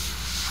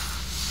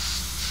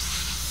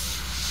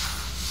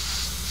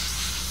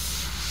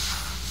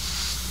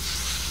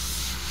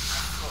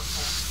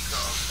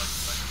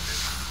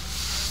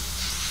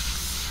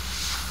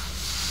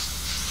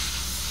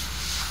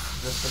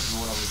 Just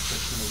ignore him, he's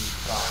just gonna be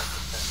crap.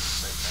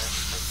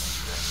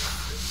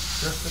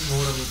 Just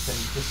ignore him, he's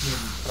just gonna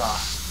be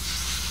crap.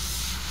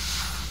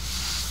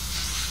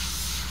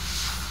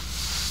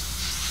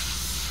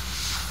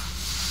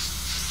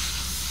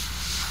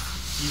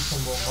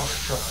 Ethan will not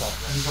shut up,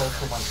 he's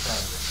also my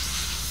friend.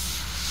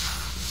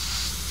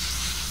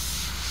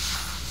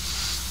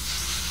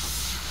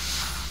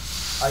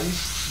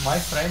 My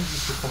friend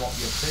used to come up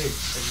your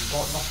face, if you've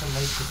got nothing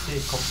nice to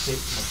say, come say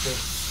it to my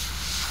face.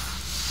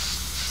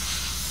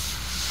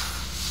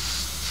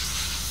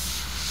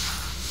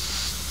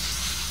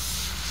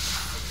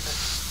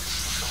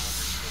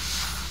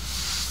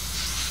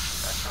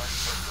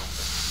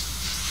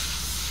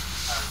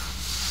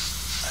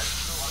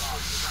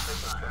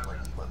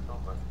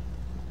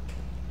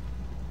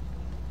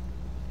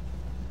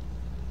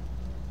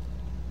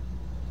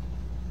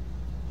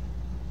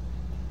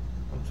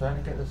 I'm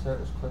trying to get this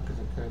out as quick as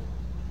I could.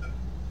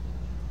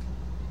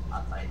 I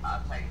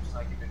think it's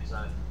like a good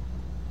design.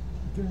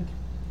 Good.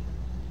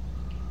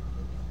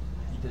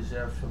 He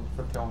deserves some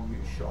for telling you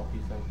to shut up,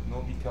 Ethan.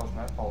 Nobody tells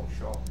my fault to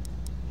shut up.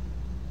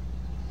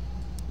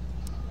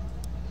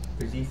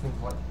 Because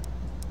Ethan's like...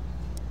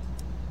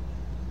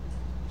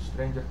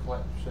 Stranger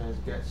Clip says,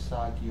 get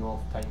saggy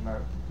off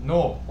timeout.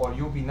 No, or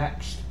you'll be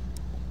next.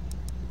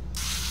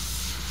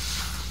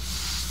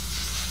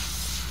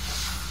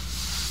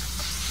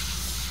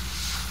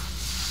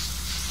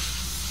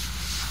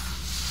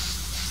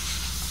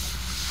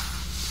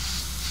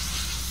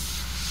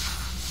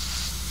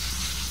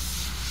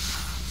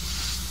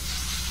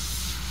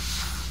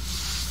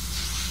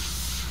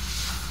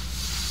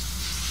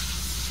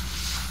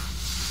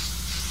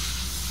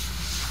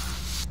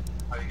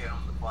 How you getting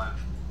on the fire?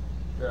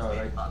 Yeah,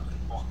 alright.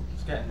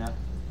 It's getting there.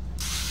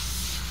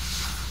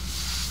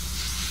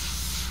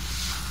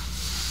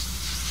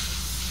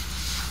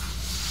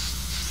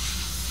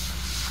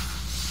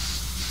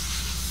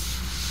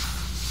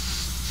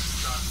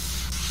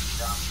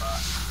 Down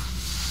back.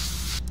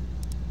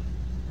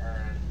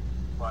 And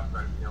black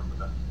right field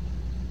with it.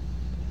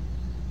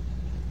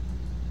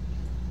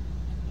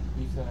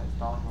 Ethan, it's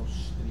Daniel's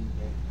stream,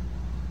 mate.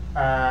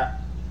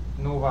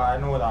 Nova, I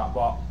know that,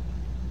 but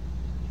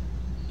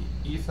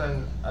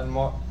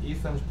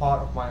Ethan's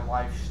part of my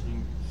live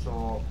stream,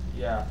 so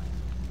yeah.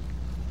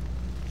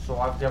 So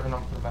I've given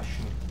him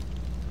permission.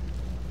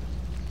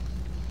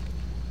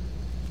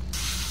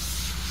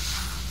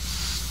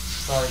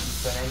 Sorry,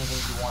 Ethan,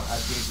 anything you want, I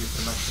gave you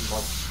permission,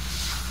 bud.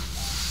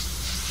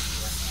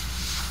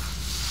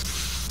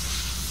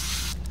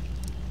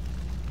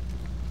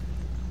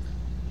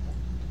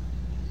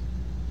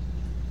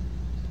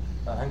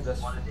 I think this.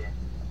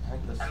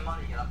 And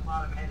money, you're a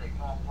paramedic,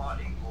 not a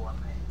party going,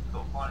 mate.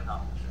 Got a party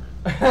that much.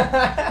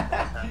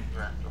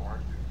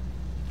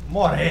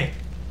 More, eh?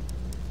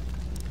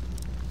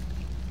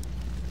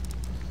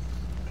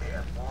 Okay,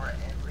 for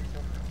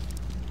everything,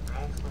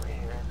 mostly in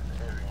the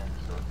area,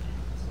 so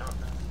it's not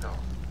that stuff.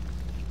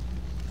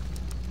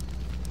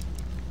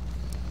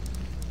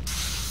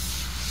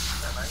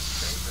 I might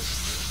say that the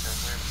game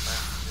somewhere in the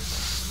back is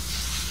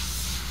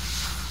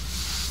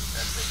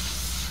that's it.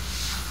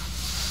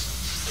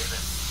 Save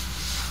it.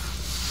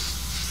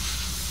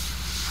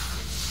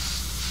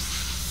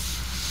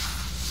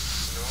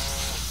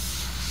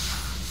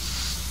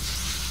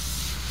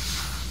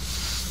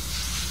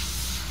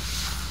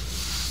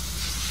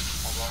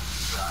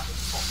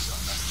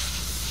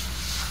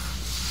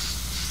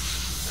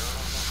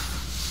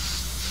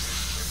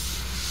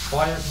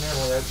 Fire's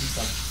nearly out,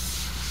 Ethan.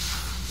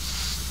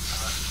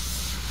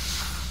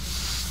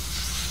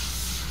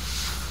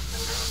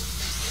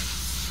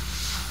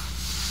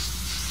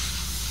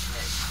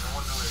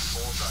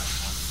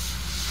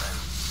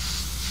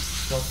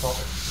 Still talk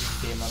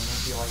extreme gamer,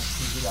 maybe like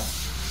TV that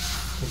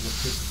because you're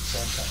too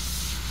center.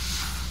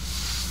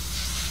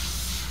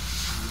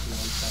 Maybe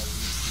like that.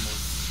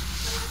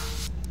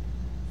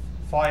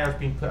 Fire's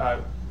been put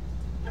out.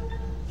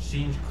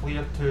 seems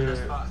clear This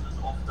to... box was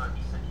after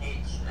Ethan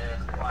H.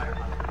 Fire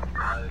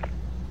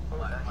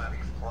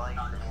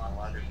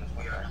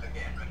we are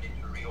getting ready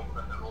to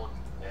reopen the road.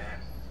 Yeah.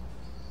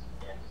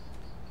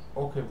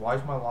 Okay, why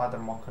is my ladder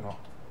mucking up?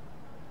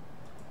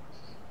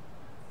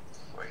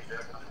 What is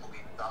there?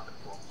 We've done the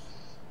close.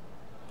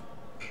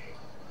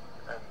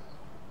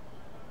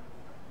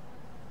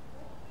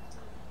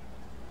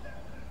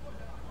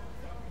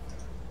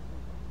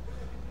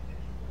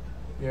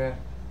 Yeah.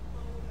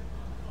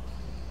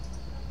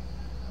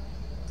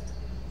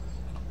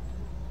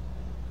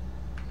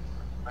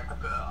 I could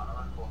put it on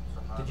another phone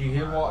somewhere. Did you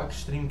hear what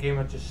Extreme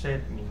Gamer just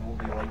said to me?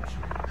 Nobody likes you.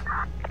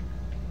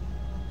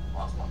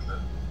 Well, that's not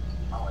true.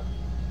 I like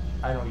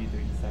it. I know you do,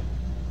 you think.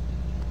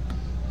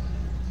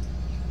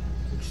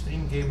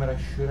 Extreme Gamer, I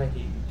sure I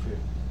hate you too.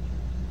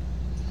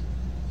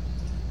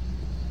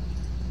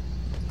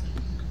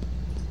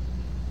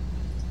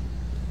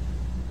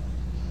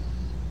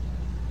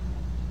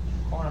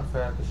 Connor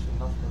Ferguson,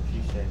 that's what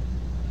she said.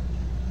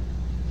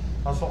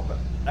 That's what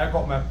I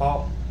got my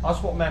pal.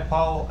 That's what my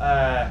pal,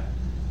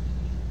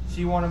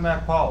 see one of my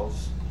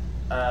pals,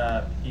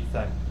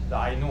 Ethan, that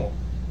I know.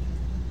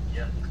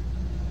 Yeah.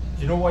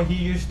 Do you know what he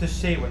used to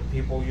say when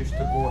people used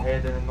to go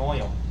ahead and annoy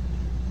him?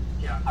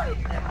 Yeah, I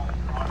didn't get my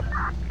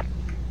car.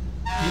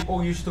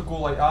 People used to go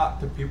like that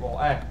to people,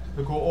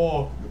 they go,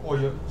 oh,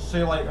 you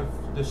say like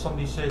if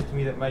somebody says to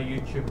me that my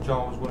YouTube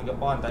channel was going to get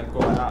banned, I'd go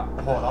like that.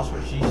 Oh, that's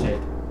what she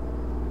said.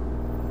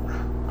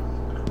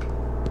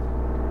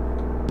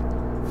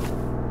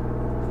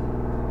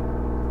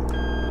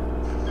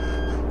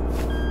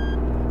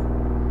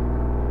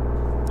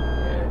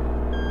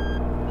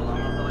 Well, I'm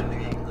not filling the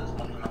game because it's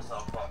fucking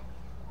myself up.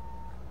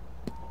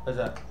 Is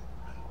it?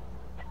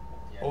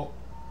 Yeah. Oh,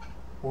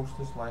 host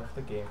has left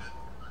the game.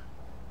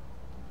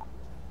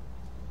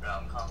 Right,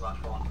 I'm coming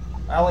back on.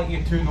 I like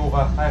you too,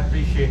 Nova. I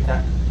appreciate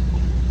it.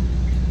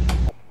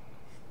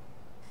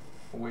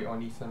 We'll wait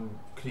on Ethan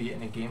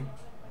creating a game.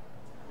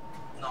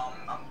 No,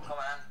 I'm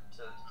coming in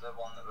to the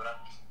one that we're in.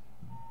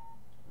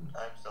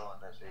 I'm still in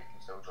there, so you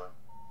can still join.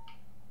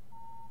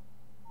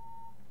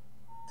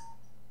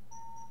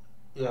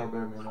 Yeah,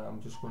 bear with me a minute.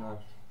 I'm just gonna.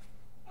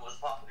 Was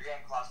part of the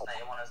game class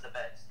 91 is the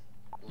best.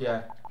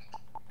 Yeah.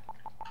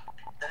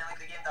 Don't leave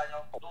the game,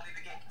 Daniel. Don't leave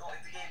the game. Don't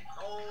leave the game.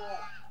 No!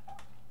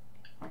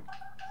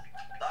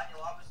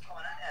 Daniel, I was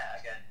coming in here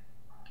again.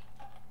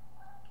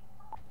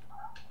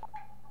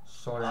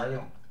 Sorry, I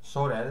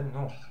didn't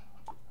know.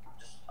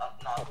 Just,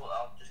 no,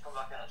 I'll just come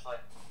back in, it's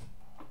fine.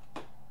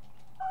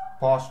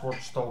 Password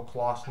still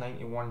class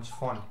 91's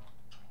fun.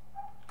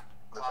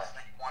 Class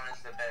 91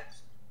 is the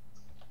best.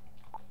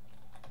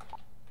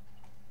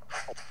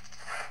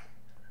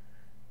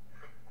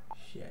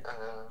 Shit.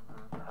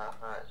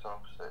 It's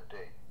opposite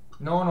day.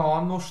 No,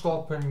 I'm not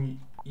stopping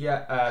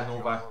yet,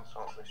 Nova. Don't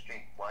stop the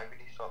street. Why would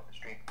he stop the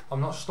street? I'm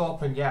not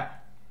stopping yet.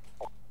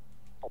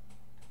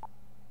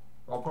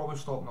 I'll probably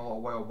stop in a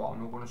little while, but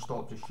I'm not going to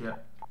stop just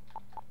yet.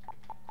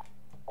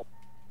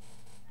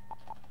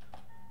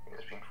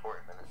 It's been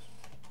 40 minutes.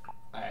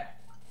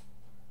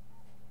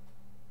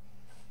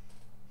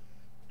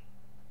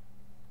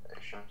 It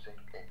shouldn't say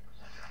okay.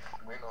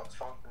 We're not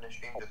stopping the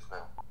stream just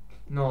now.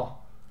 No.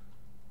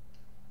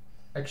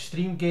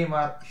 Extreme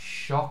Gamer,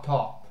 shut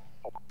up.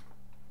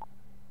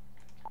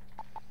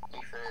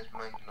 Ethan is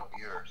mine, not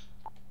yours.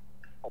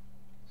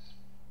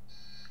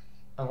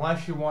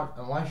 Unless you want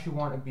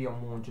to be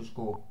alone, just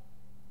go.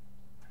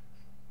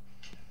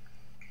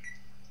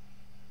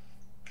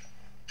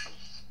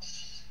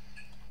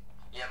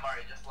 Yeah,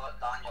 Murray, just let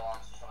Daniel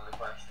answer some of the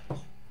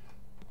questions.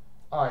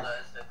 Aye. That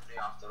is the three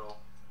after all.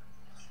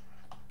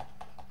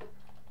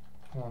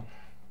 Come on.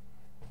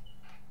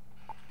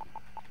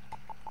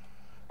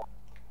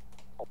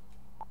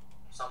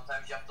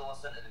 Sometimes you have to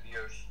listen to the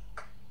viewers.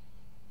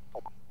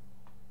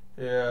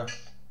 Yeah.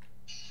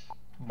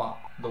 But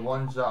the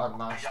ones that are You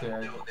nasty,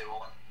 have to do what they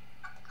want.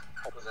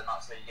 Because then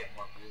that's how you get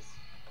more views.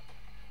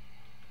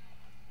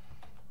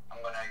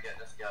 I'm gonna get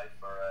this guy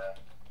for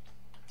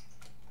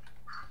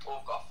oh,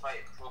 I've got a fight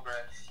in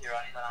progress. Here,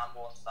 I need an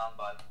ammo on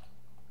standby.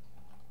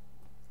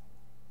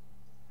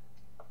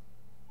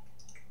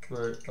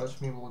 Right,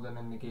 that's me loading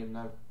in the game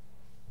now.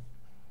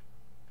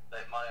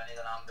 Right, Murray, I need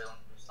an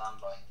ambulance on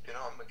standby. You're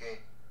not in the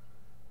game.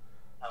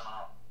 Am I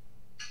not?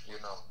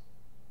 You're not.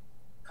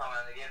 Come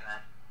in the game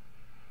then.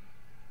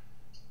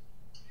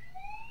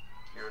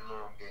 You're in the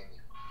wrong game.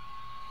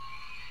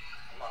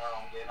 I'm not in the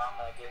wrong game, I'm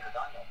in a game with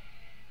Daniel.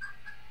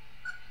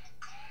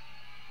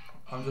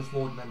 I'm just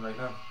loading in right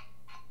now.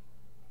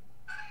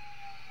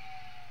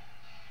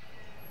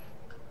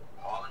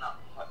 Oh, I'm in a...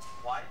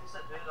 Why does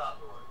it do that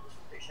though? It just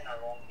puts you in a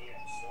wrong game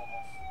so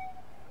much.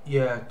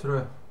 Yeah,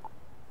 true.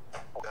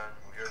 Dan,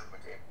 you're in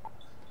the game.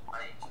 I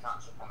need to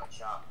catch up on the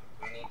chat.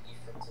 We need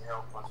Ethan to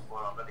help us for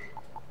our video.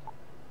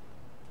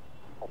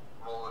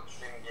 Well,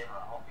 Extreme Gamer,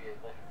 I hope you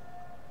do.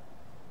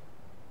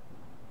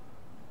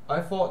 I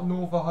thought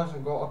Nova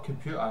hasn't got a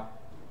computer.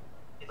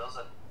 He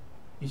doesn't.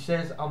 He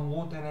says I'm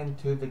loading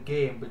into the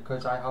game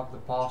because I have the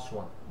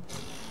password.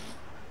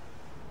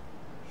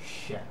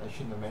 shit, I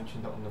shouldn't have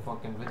mentioned it on the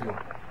fucking video.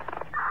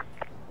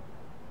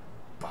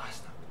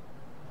 Bastard.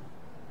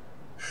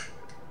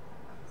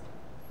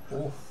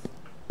 Oof.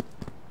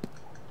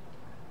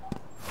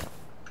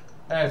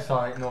 It's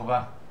alright,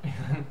 Nova.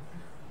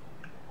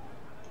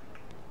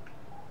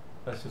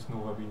 This is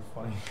Nova being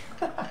funny.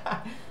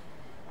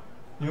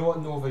 You know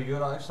what, Nova,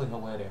 you're actually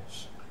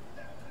hilarious.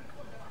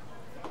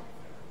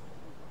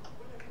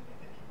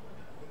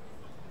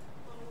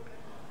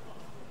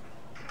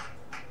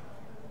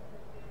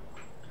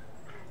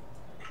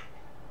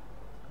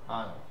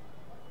 I know.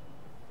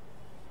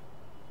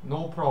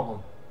 No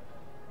problem.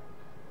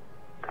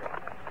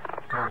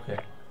 Okay.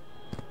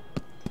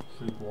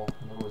 3 block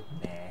on the road.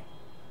 Nah.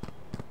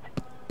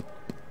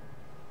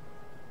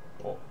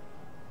 Oh.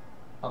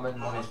 I'm in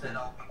Murray's.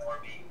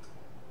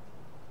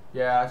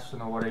 Yeah, that's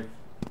no worry.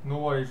 No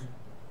worries,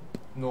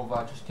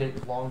 Nova, just take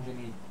as long as you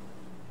need.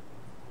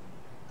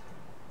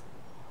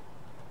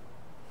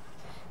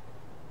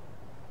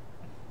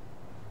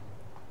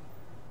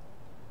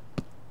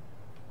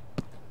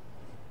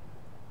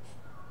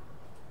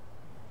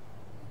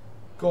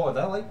 God,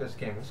 I like this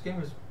game. This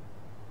game is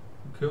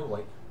cool,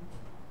 like.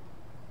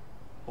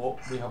 Oh,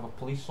 we have a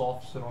police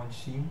officer on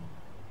scene,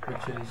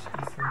 which is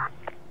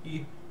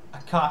Ethan.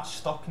 A cat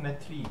stuck in a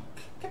tree.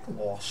 Get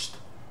lost.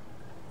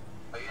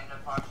 Are you in the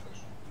park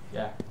station?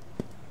 Yeah.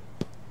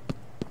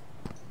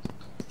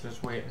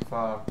 Just waiting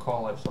for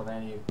call-outs or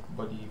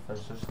anybody for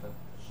assistance.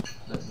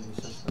 That need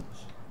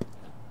assistance.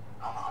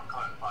 I'm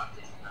coming to the park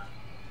station now.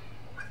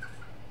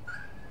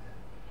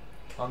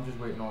 I'm just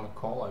waiting on a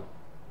call-out.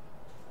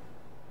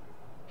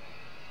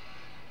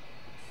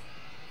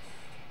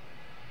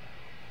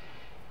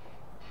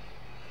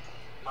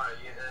 Murray, are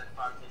you at the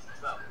park station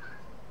as well?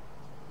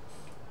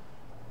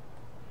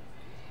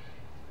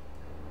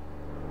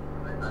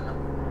 Right, Daniel.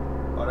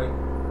 Alright.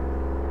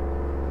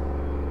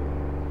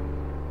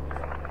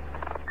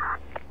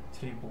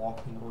 3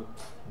 blocking road.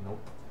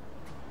 Nope.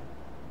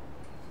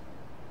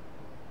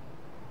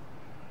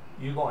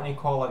 You got any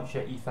call outs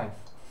yet, Ethan?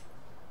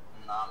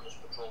 Nah, I'm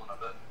just patrolling a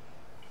bit.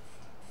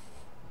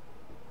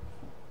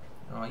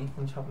 Oh,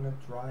 Ethan's having a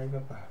drive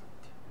about.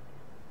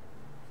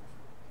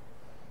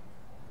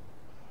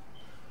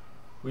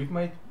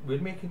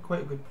 We're making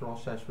quite a good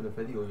process for the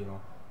video, you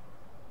know.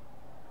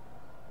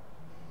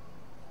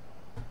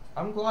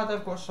 I'm glad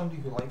I've got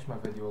somebody who likes my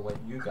video like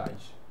you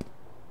guys.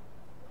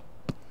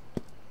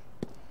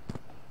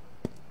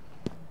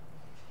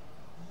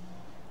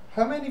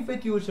 How many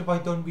videos have I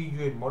done with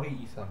you and Murray,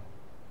 Ethan?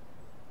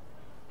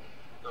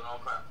 Don't know,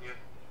 quite a few.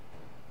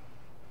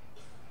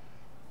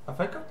 I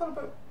think I've done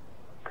about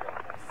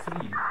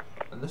 3,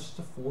 and this is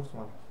the 4th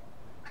one.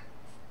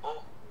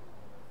 Oh,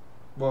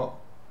 What?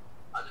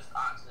 I just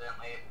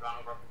accidentally ran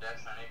over a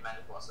pedestrian. I need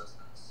medical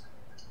assistance.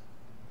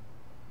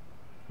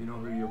 You know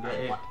who you'll get,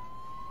 eh? Money,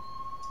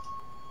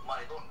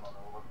 don't run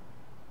over.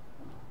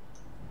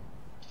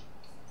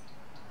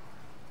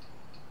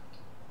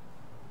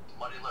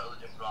 Money literally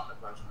just ran the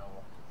person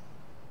over.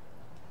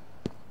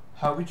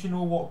 How would you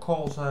know what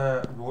calls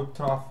a road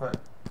traffic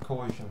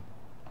collision?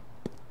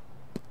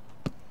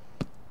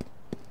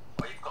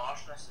 Oh, you've got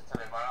arsonists to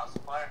tell me where that's the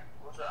fire.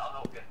 What's it? I'll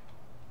help you.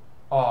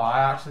 Oh, I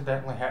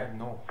accidentally hit a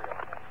no.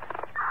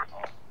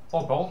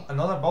 Oh,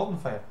 another building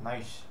fire.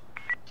 Nice.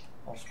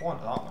 I'll spawn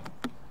to that one.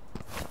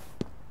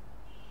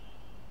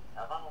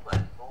 Have I not got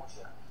any phones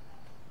yet?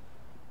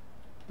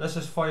 This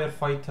is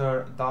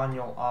firefighter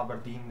Daniel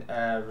Aberdeen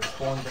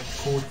responding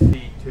code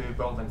 3 to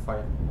building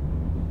fire.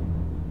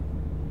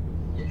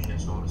 Yes,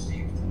 yes, all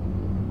received.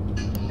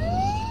 Excuse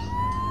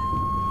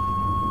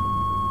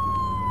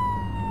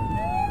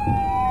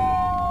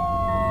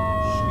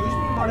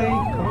me, Murray,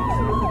 coming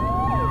through.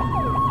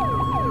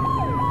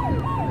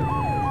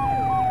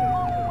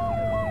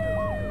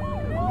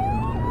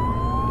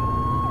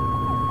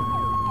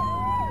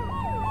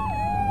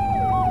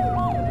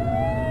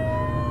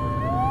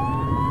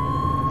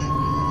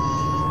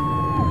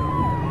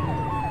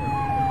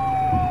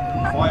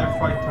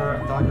 Firefighter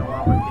Daniel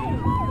Aberdeen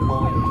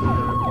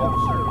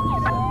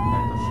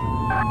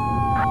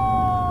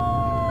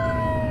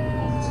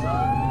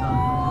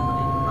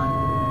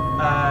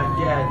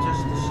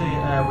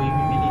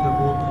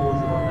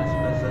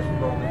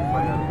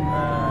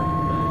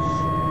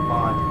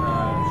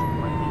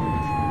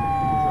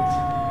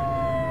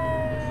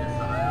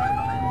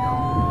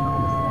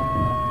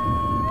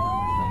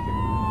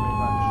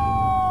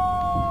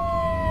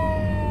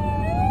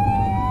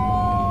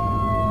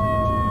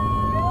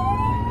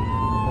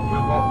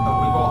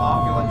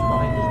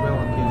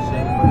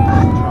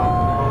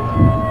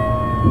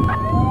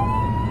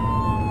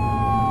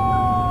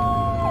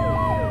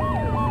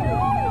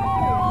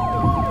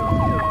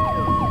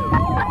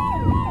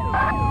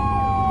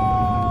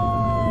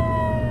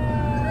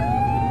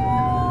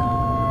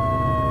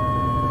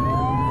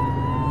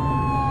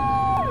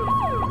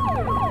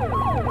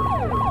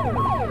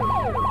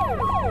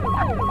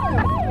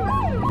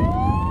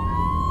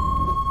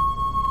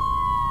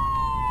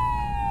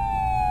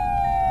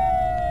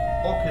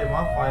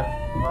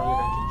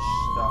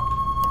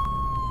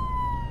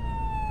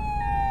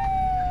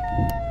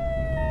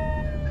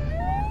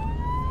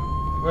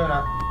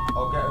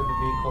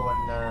vehicle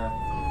and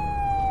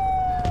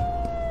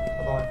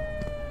hold on.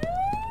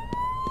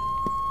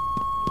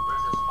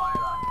 Where's this fire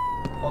at?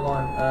 Hold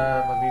on,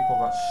 my vehicle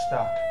got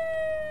stuck.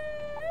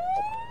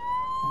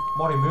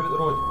 Murray, move at the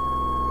road.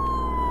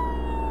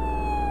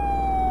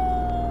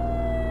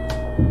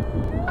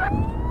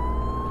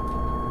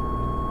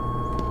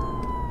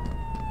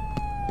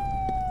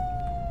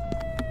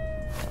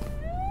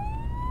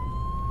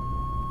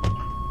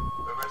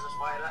 Where's this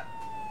fire at?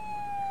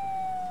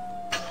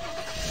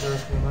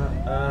 Just a minute.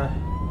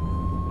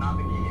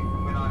 Navigate it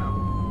from where I am.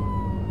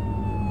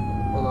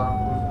 Hold on, I'm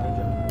going behind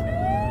you.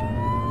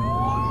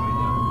 Oh, it's right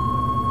there.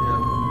 Yeah.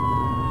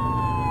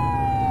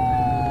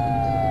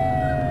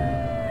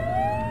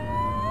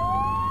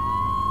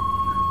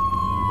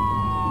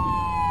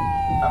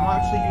 I'm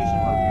actually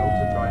using my wheel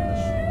to drive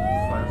this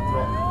fire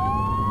truck.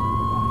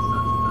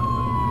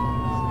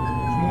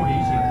 It's more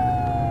easy.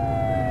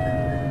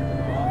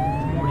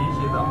 It's more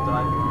easy that I'm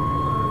driving the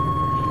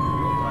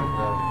wheel to drive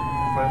the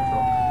fire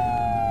truck.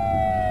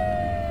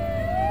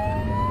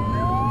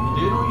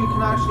 You do know you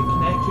can actually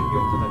connect your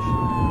wheel to this, you know?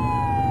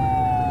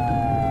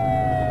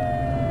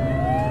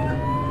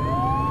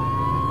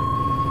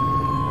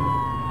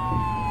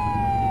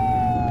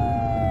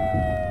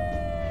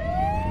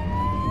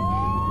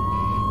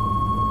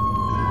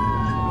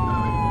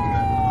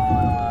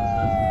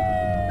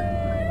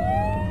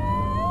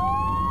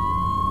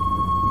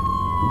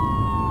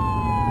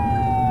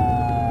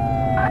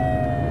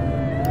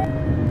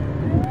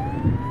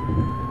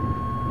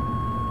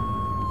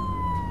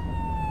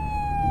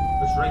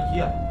 It's right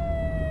here.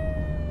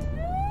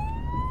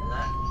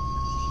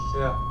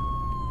 Yeah.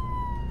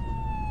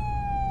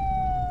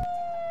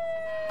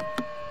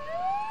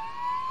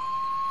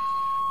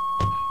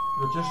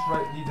 We're just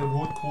right near the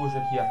road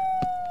closure here.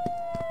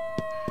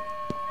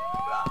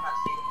 I can't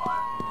see the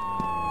fire.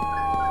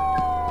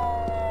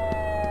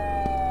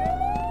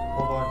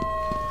 Hold on.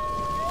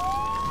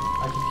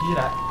 I can hear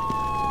it.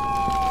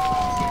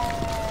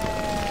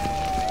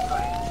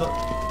 So,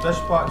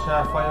 dispatch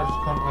fire is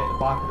currently at the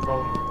back of the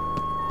building.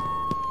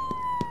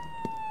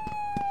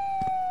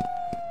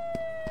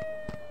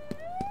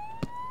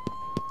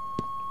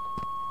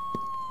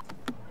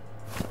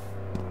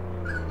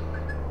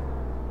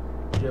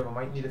 Yeah, we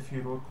might need a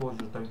few road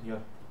closures down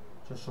here,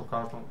 just so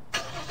cars don't.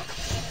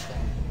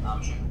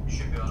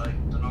 Should be alright.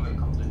 They're not going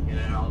to come down here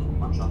and I'll put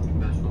my traffic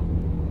best up.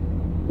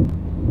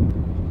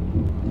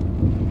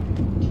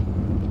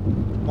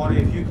 Murray,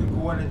 if you could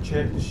go in and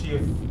check to see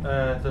if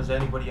there's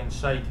anybody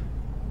inside.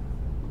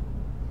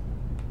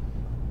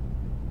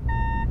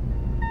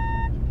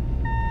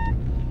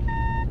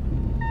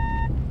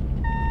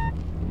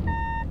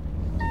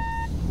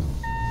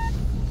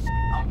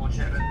 I'm going to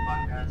check out the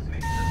back guys to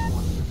make sure there's no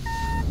one.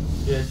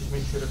 Yeah, just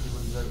make sure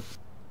everybody's out.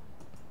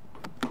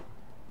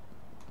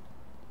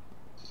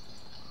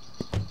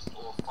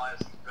 Oh, fire's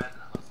spreading,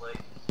 it looks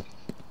like.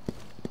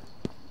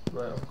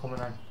 Right, I'm coming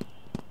in.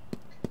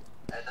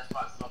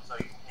 Dispatch officer,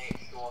 you can make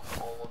sure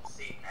all on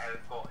scene.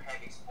 We've got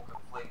heavy smoke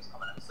and flames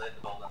coming inside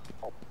the building.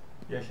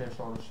 Yes, yes,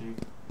 all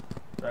received.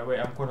 Right, wait,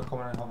 I'm going to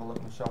come in and have a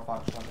look myself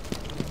actually.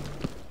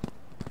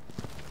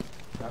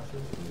 Actually,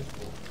 let's do this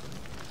for.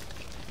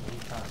 No,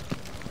 you can't.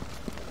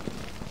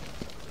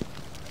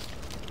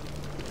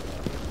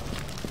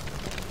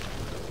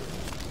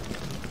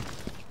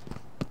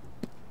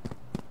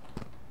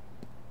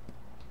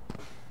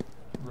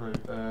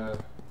 Right,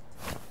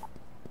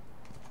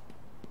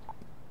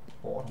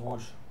 water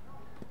hose.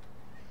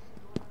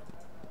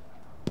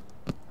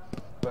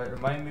 Right,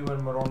 remind me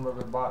when we're on the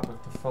way back, we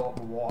have to fill up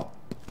the water.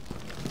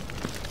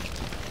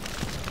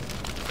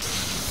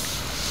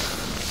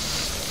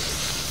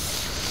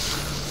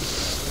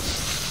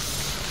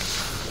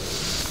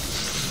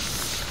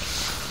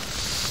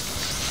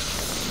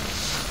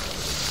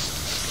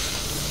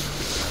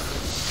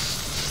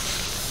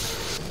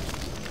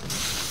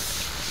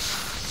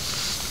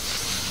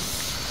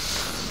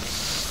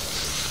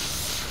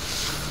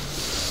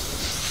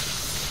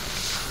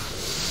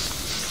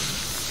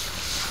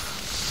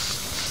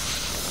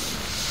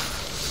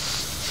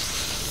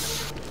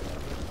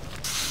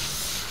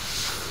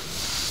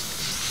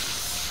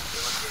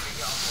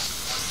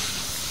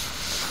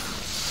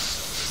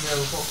 Yeah,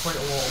 we've got quite a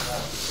lot of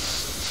water.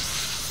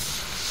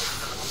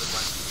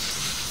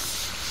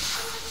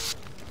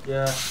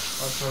 Yeah,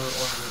 that's how on the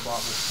way back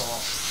we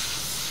start.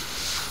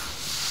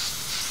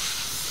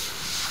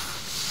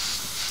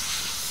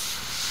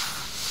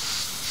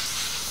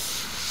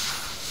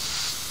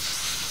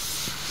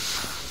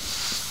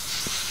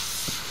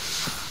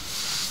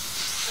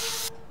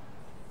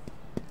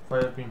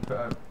 Fire being put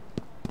out.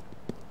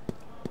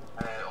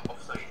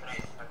 Officer Ethan,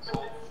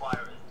 control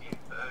fire is being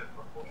put out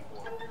for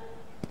 44.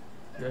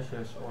 Yes,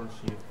 yes, all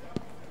received.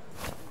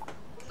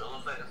 So it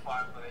looks like the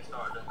fire's going to be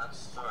started in this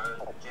sort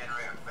of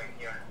generator thing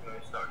here and it's going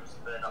to start to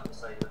spread up the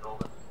side of the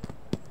building.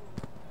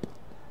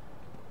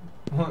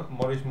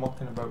 Murray's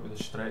mucking about with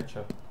the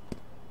stretcher.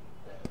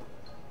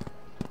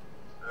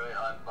 Right,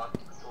 I'm back to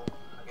patrol,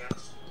 I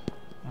guess.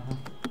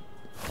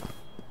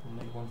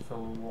 Only one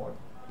fill of water.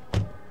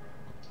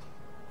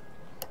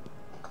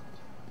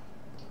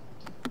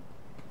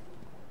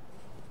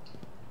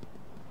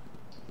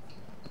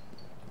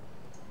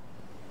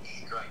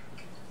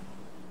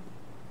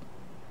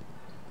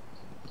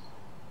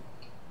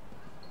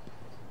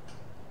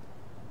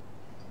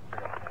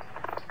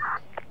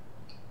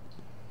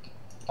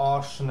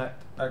 arsenic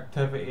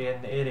activity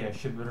in the area.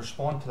 Should we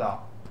respond to that?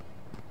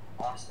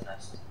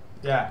 Arsonist.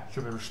 Yeah,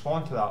 should we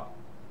respond to that?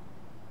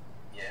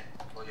 Yeah.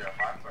 Well, you're a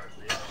firefighter,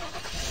 so yeah.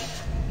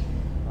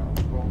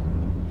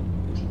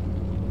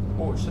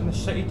 Oh, it's in the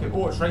city too.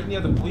 Oh, it's right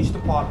near the police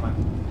department.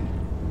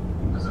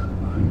 Is it?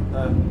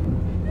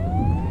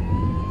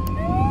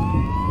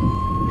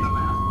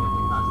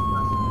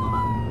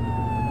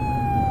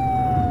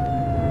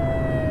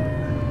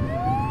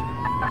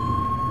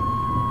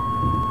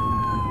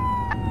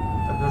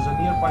 If there's a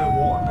nearby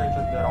water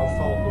hydrant there, I'll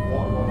fill up the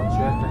water while we're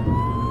checking.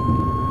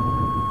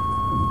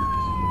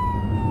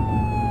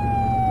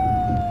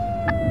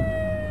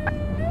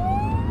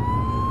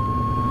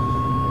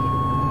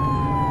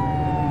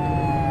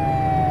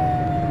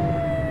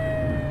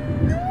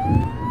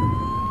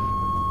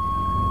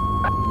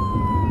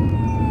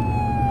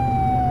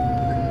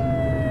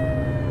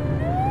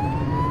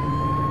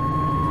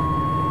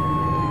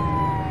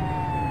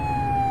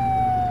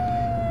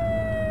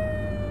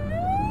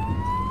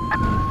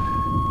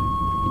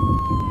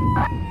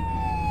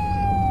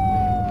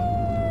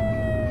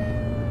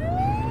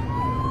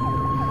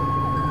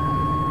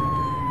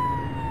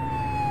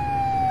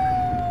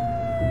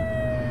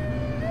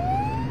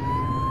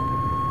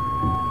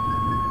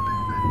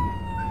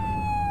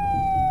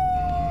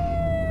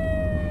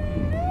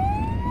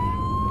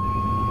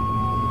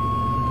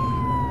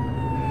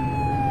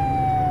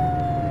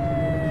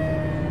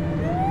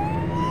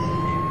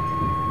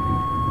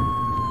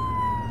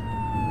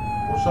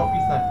 What's up,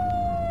 Ethan?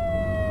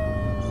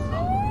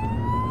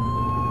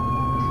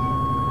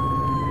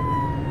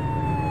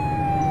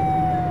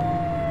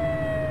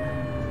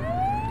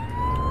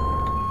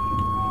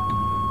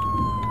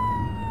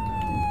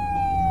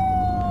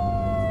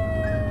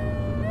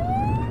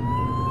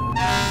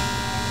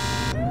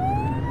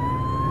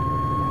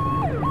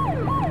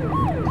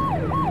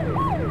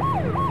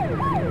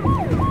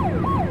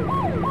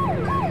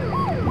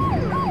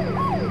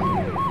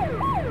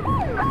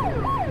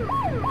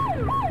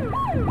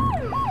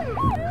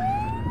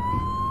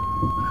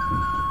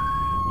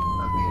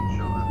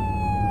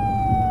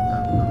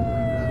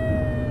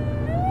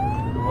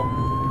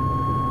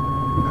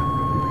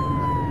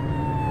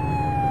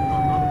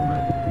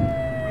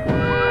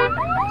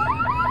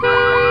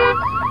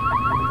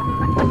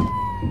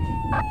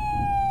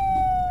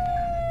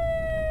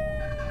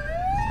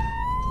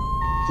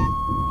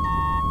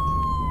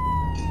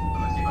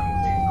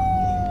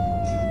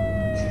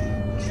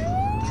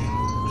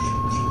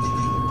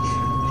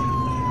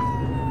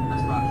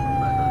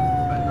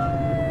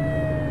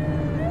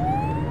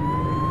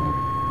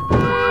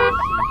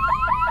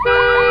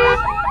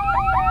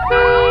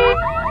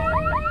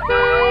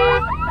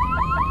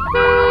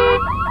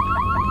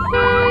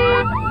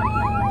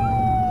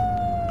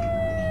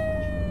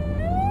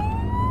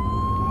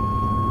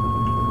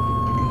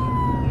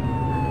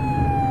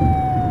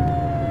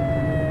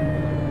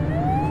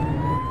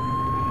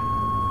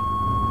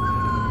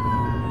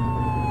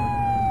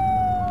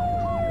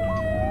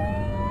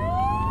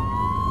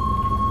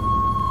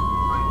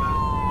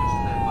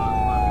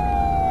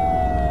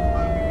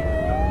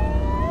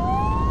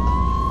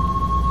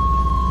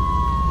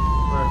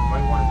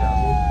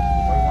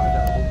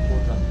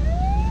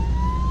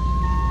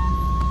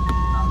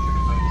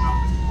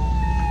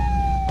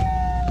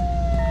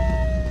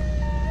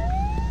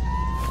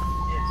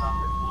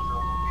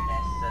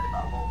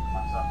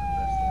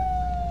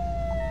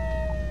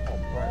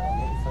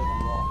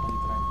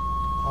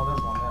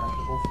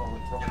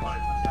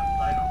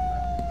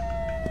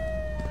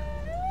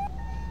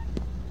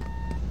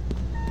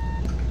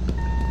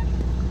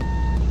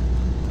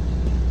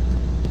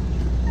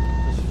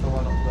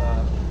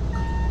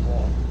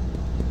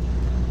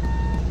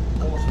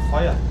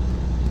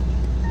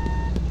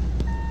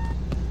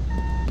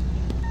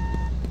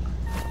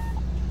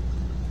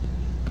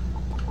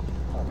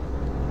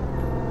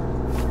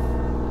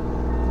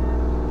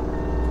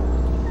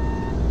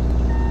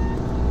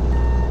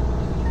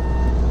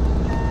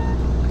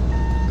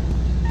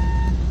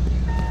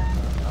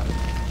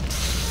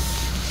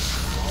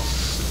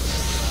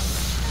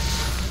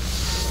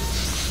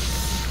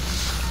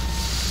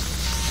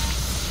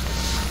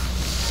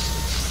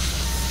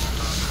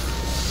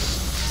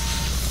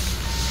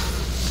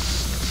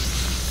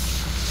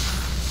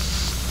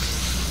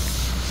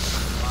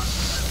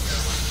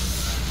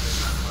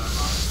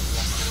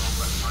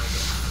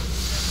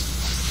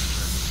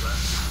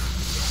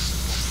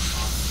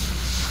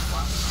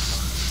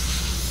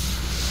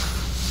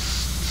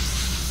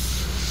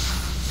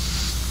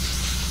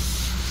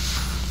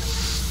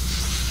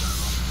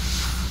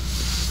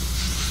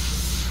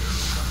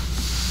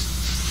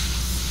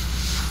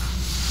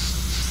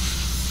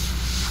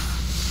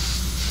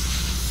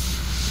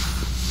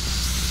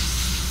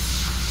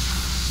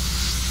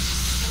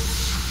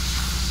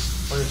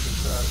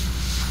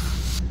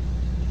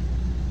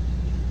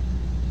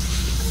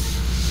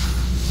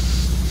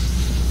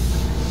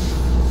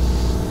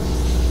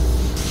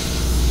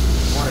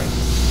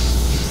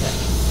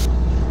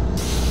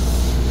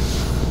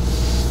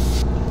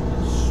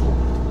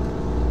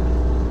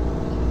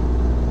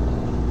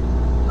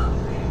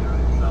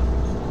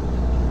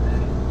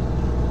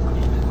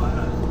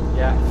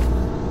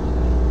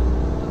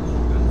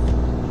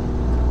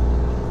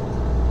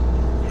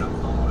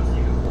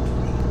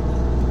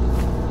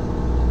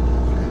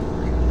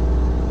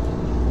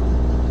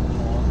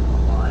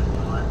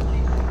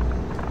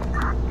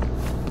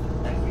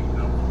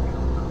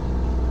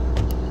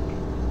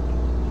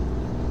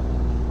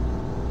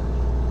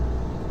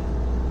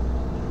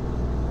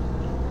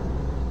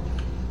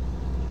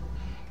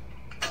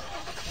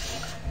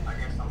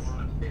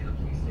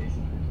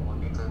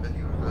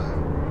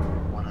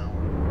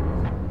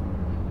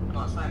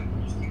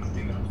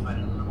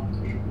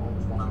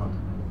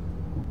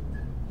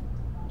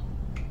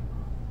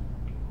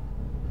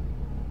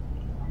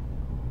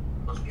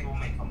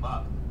 come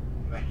back.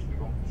 You might just be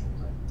going for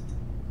something.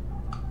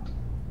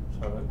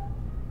 Sorry. It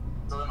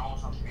doesn't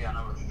always have to be an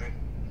hour straight.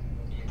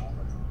 You know,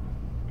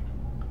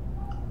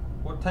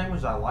 What time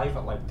was I live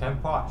at, like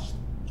 10 past?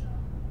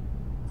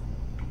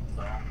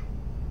 so,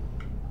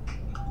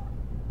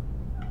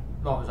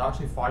 No, it was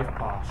actually 5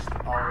 past.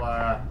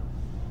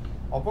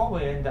 I'll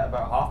probably end it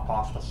about 1/2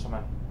 past or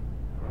something.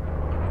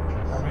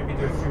 I'll maybe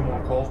do a few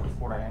more calls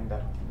before I end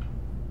it.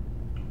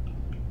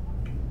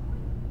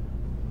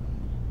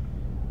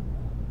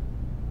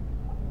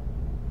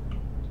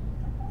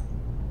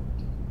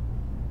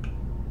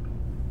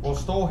 We'll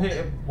still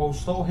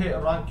hit to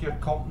rank your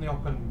company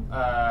up in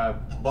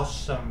bus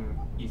sim,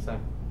 Ethan.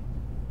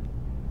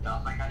 yeah, I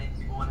think I need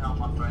to go and help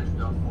my friends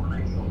do a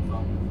Fortnite shop, so.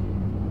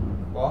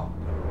 What?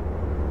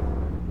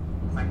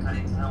 I think I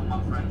need to help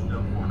my friends do a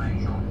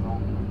Fortnite shop, so.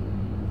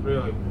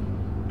 Really?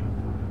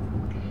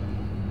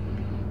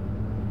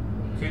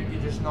 Couldn't you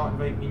just not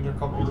invite me in your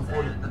company Well,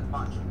 before? the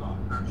match I've got a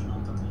personal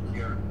to take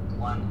care of,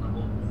 land on the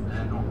road,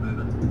 not move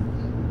it.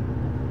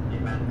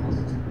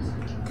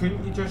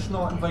 Couldn't you just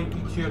not invite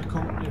me to your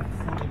company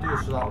before you do,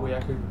 so that way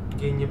I could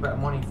gain you a bit of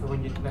money for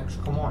when you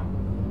next come on?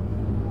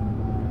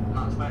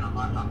 That's fine, I'm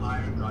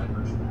hiring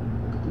drivers.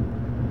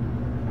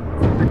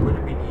 It would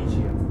have been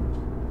easier.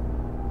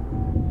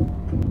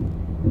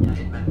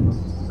 Yeah, it meant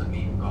to me,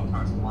 we've got a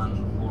personal land on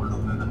the floor,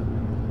 not move it.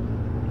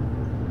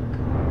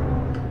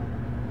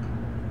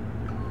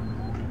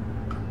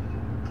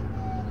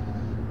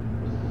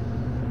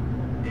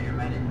 Get your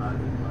medic back.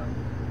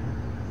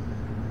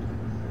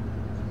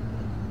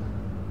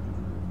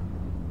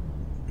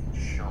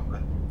 Shop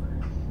it.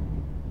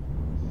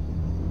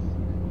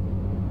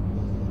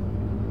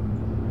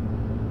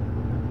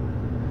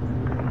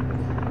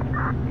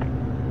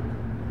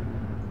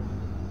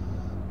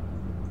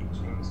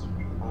 Seems to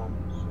be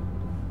bombs.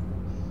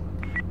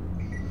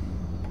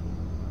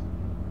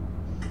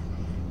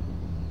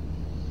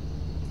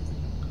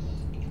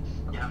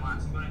 Yeah, I'm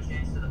actually going to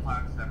change to the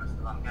fire service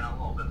because I'm getting a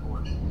little bit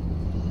bored.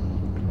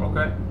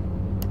 Okay.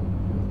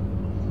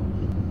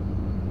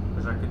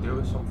 Because I could do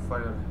with some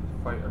fighter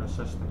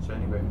assistance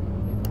anyway.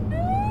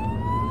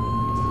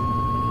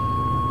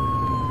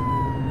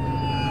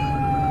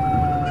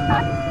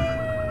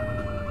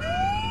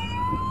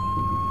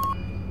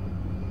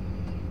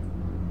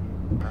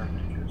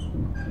 Bandages.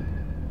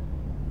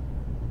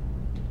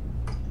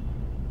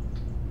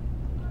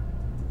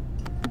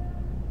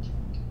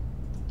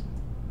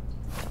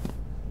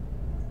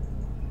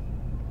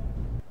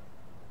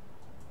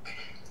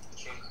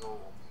 Jingle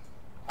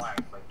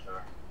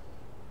firefighter.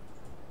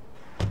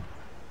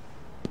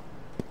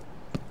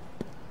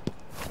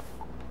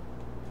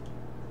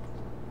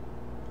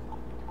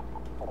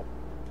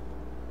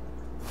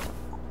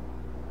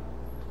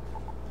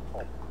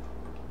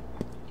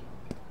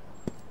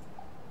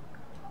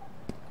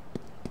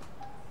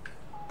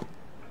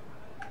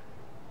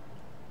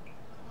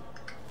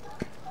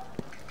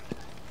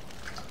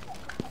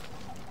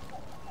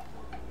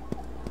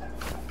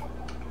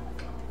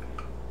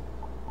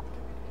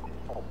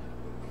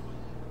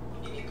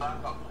 You need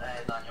backup,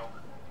 Daniel.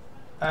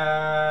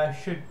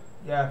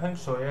 Yeah, I think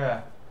so,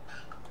 yeah.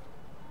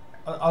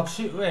 I'll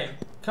see, wait,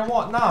 come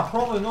on, nah,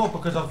 probably no,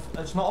 because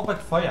it's not a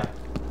big fire.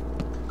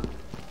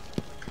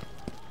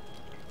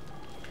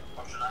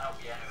 Or should I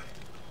help you anyway?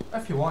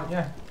 If you want,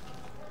 yeah.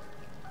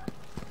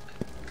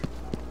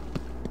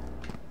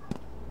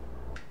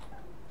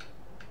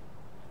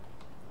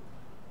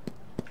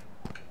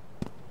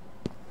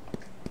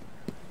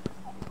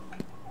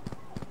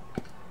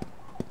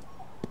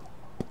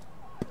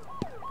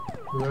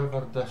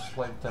 Whoever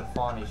disliked their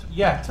fannies.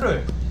 Yeah,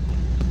 true.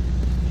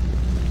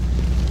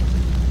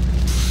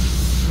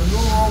 There's no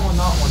wrong on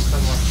that one,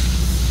 Finland.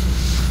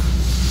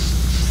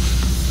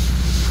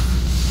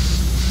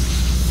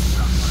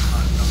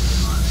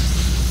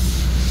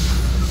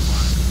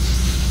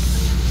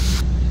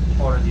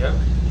 Already out.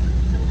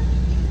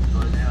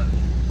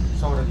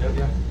 It's already out,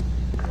 yeah.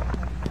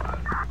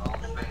 I'll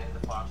just wait in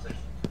the fire station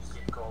to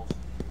receive calls.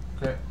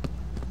 Okay.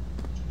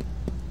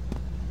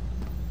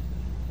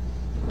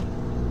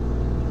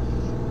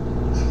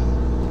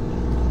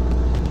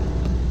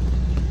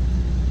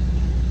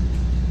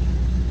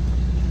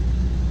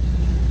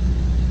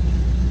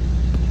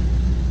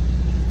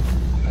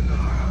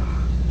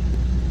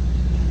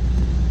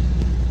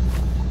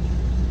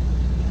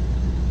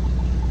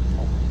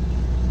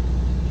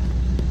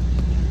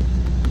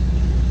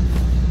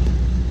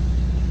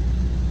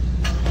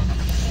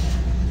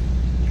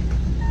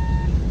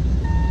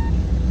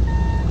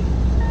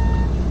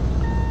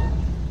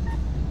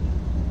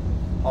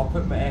 I'll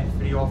put my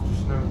F3 off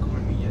just now and come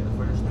and meet you at the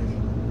fire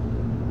station.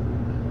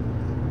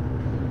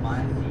 My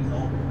FT's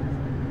on.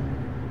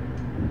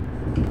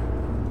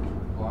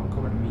 Well, I'm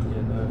coming to meet you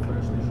at the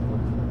fire station.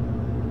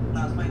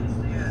 That's fine, just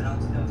leave it and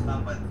I'll still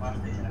stand by the fire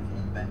station if you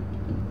need me.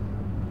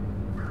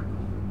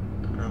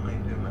 I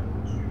might do my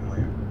stream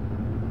later.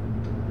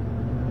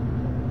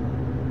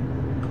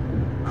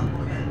 I'm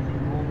not getting any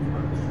calls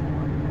for the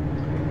store.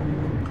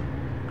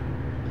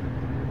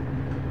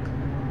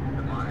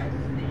 But my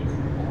FT's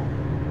on.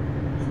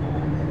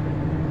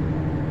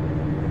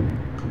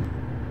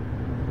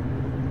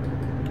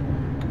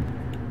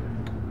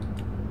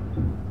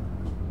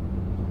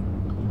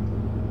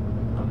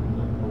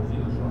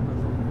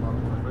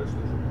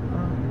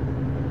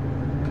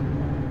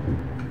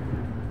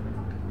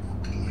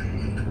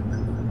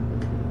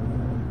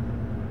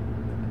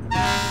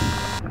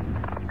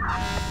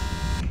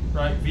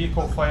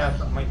 vehicle fire,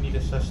 might need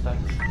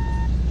assistance.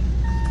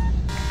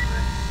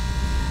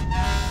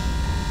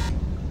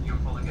 You'll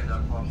probably get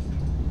there first.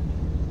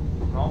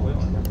 No, wait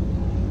on you.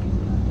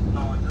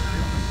 No, just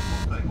wait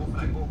on it. Go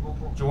for it,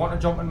 go. Do you want to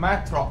jump in my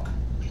truck?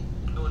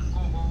 No, just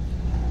go.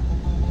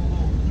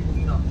 Keep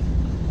moving up. Go.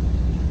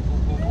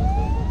 Don't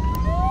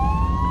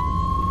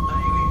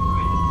you wait for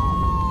me, just go.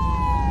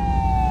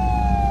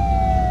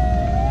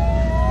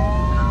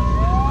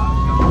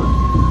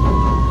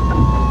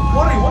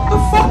 Murray, what the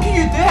fuck are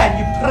you doing,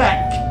 you prick?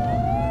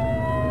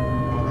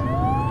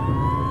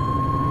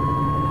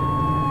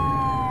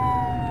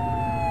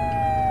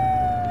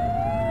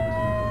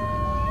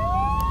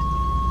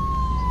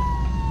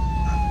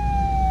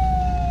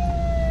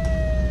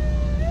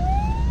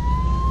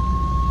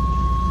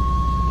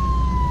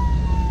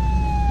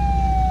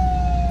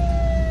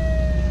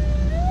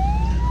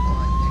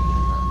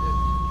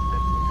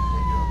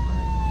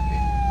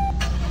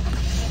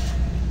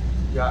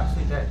 You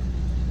actually did.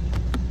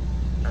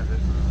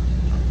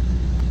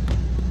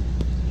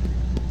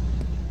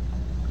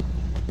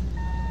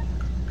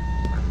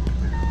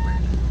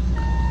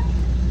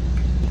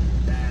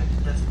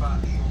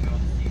 Dispatch, show me on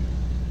the scene.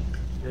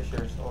 Yes,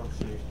 it's all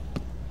received.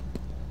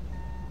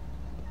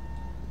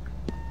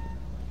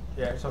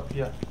 Yeah, it's up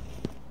here.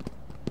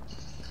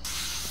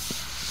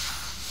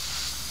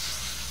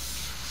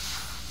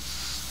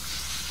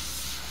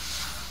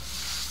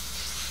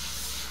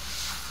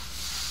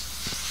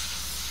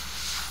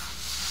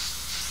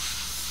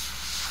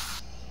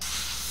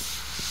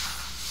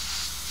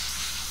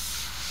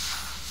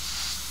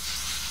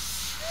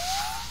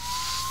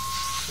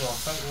 So I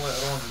think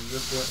later on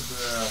you're going to do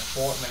a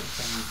fortnight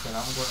thing, and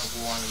I'm going to go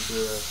on and do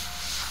a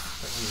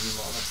thing with you,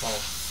 what other pal.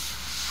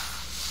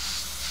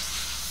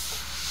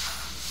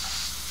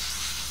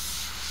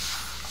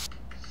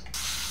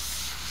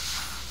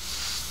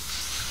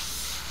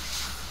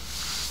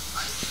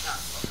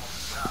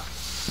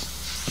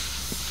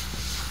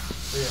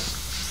 There.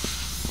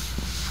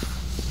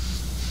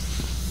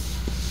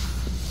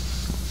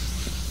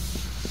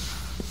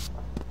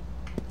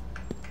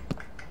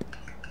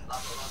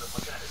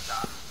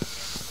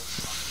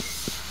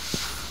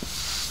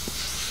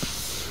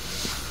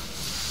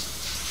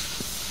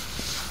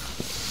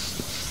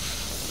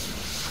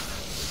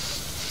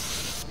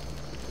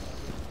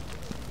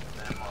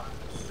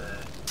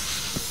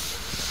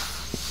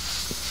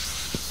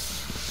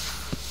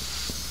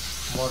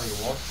 Murray,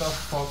 what the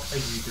fuck are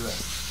you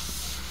doing?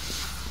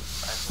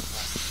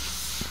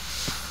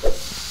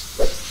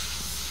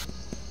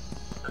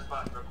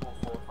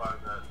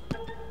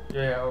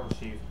 Yeah, I'll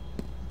receive.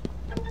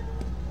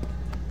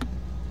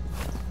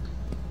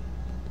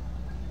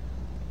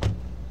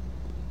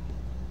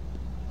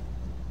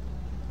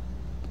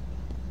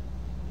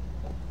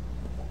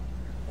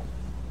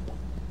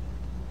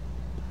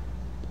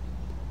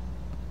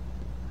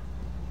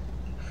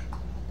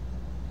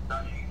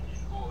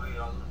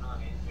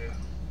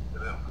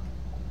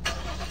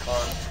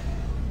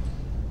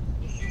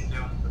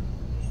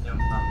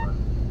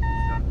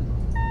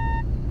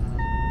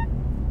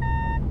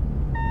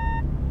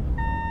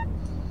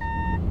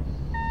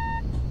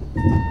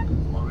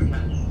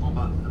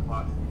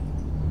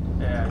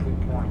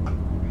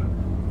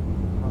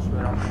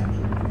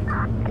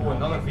 Oh,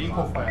 another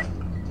vehicle fire.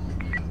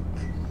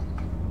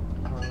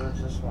 Oh,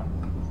 where's this one?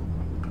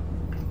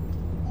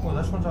 Oh,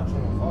 this one's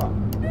actually on fire.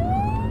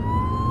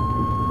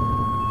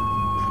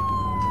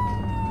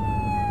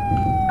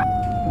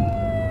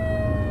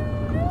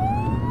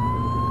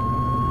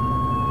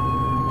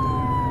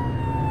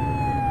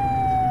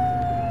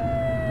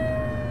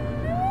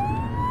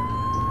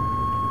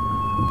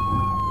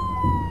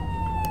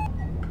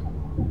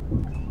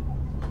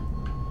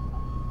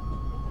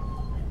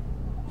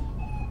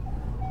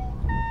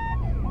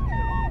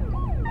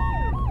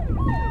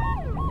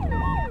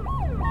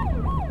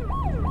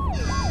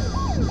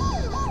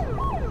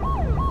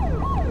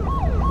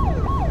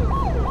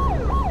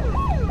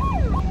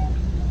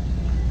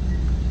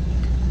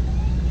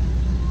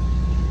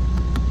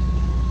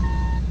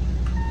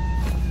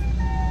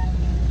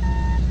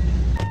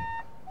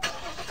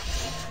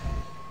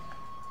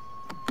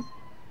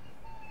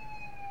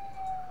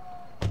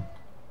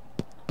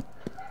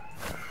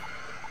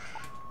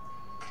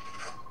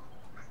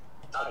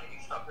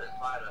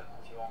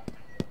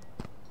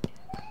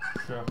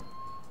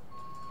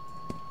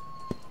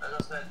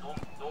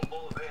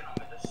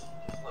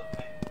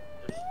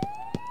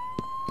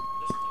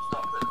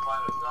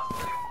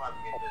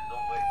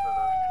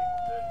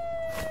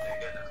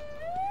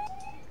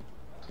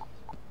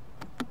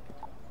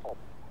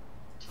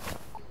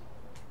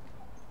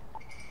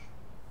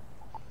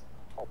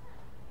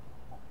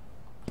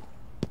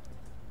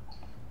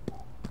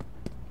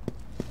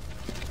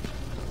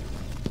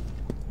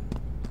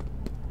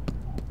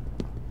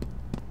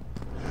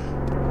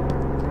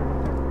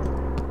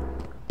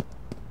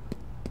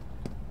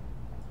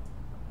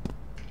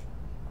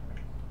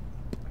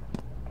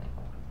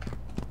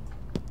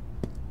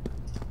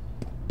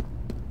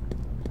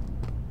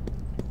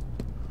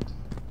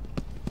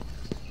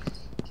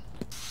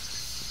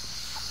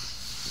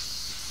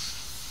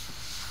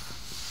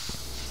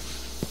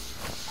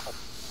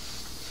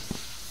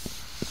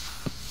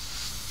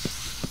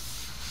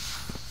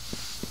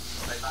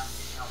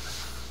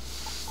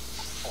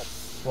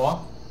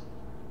 What?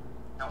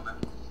 Help me.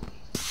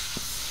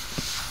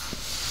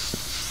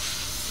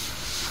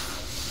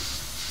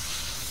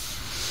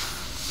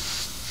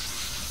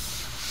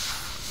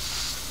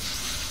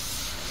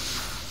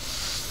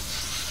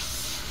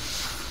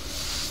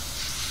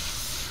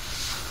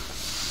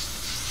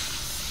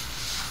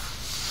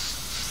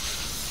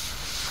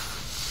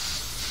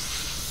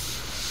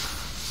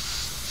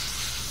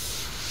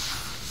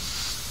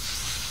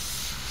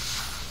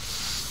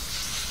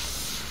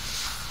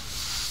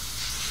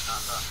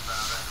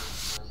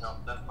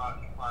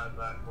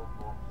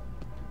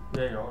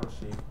 Yeah, you ought to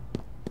see.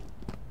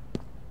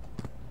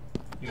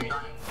 You mean? They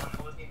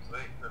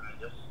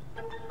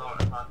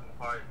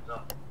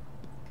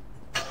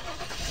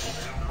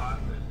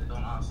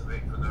don't have to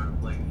wait for their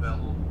like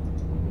fellow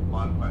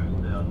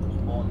firefighters there to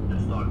spawn,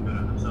 just start doing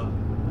it themselves.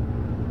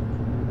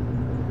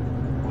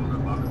 Or their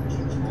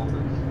backup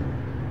responding.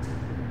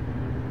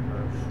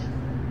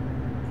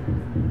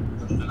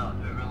 Just do not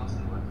do it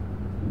realistically.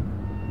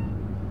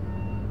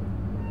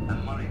 And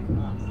Murray,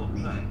 come on, stop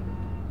trying.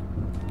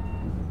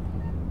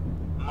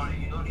 Murray,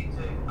 you don't need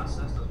to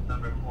assist us with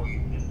number 4, you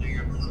can just do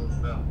your patrol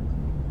spell.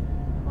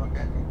 We're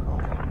getting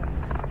called.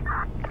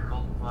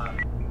 Call the fire.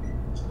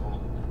 Let's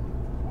go.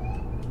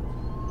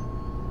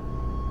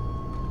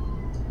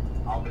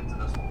 I'll get to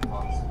this one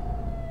first.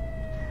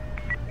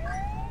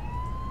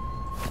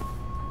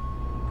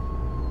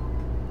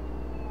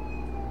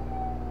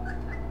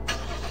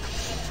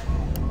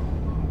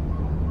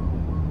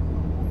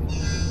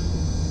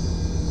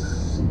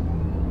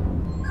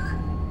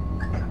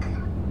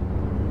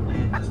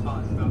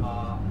 Dispatch from a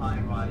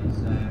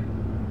high-rise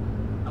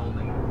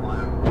building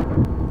fire.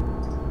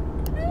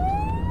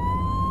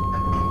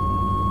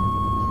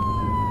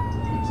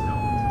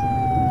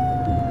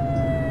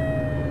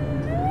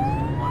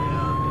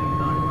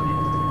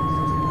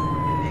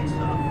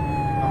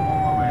 I'm on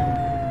my way.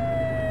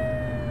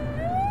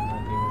 My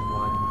game is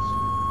lagging as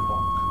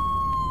fuck.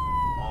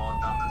 Oh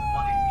damn it,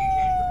 Money, can you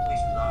change the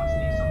police because I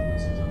actually need some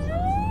pieces of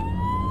stuff.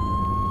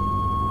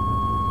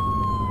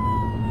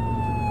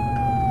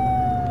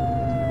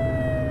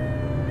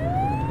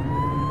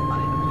 I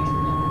need the police to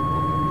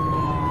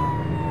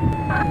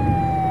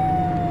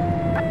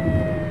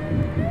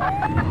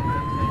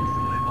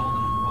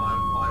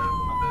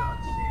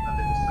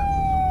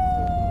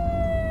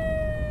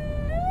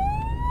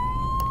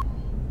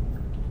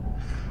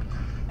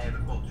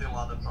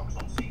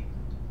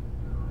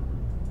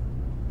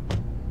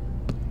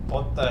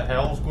What the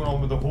hell's going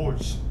on with the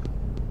hose?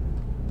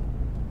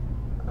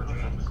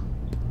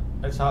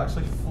 It's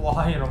actually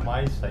flying on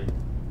my side.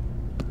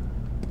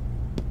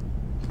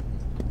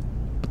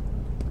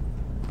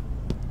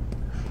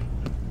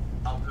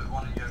 I'll put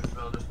one in yours as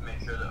well just to make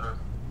sure that our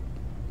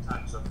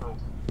tanks are full.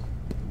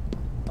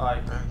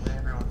 Aye.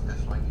 Everyone's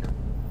disliking him.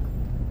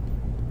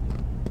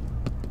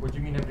 What do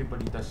you mean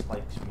everybody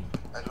dislikes me?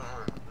 I don't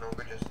know.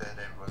 Nobody just said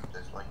everyone's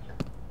disliking him.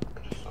 I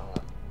just saw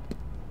that.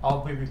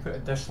 I'll maybe put a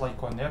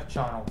dislike on their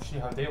channel, see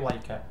how they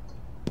like it.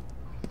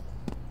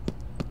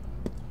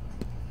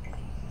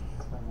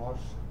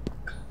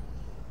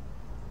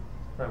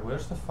 Right,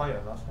 where's the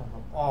fire? That's not.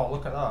 Oh,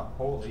 look at that!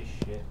 Holy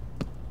shit!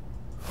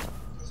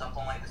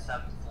 Something like the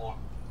 7th floor.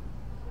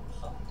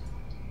 So,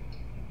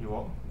 You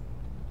what?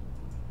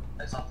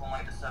 it's something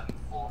like the 7th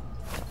floor.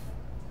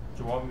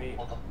 Do you want me?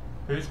 Hold on.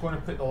 Who's going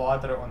to put the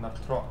ladder out on their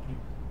truck?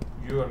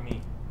 You or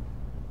me?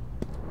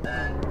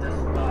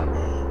 Dispatch,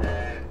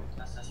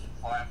 this is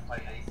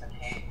firefighter Ethan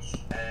H.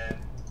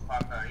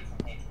 Firefighter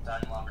Ethan H.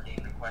 Daniel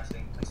Aberdeen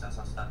requesting police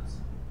assistance.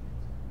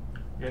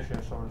 Yes,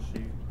 I'll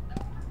receive.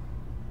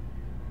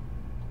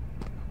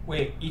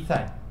 Wait,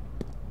 Ethan.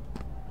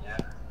 Yeah.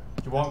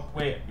 Do you want?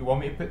 Wait, you want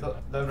me to put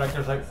the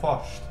riggers out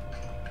first?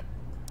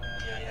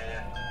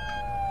 Yeah.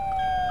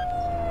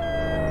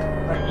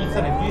 Right,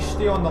 Ethan, if you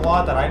stay on the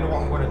ladder, I know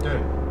what I'm going to do.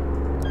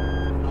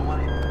 No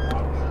money.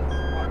 Park it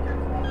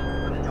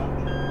for the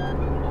junction.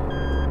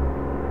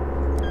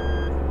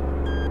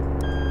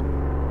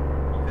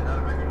 You can have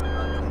a regular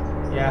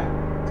junction. Yeah.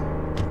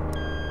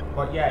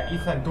 But yeah,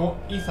 Ethan,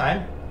 don't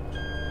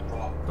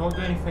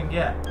do anything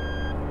yet.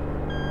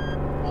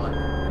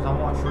 Because I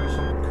want to show you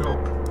something cool.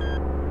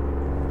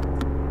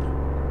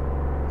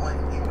 Why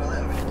did you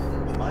let me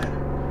inspire?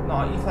 No,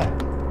 Ethan.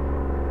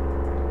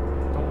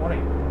 Don't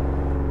worry.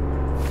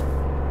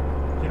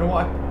 Do you know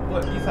what?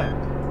 Look, Ethan.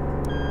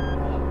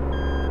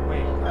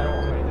 Wait, I know what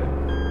I'm going to do.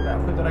 Right,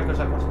 I'll put the riggers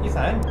out first.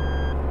 Ethan?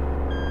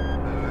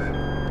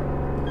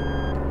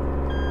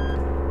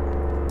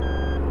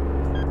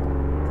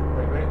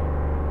 Wait.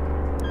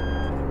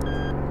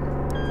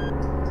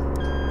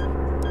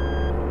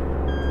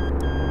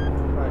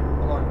 Right,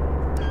 hold on.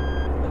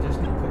 I just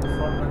need to put the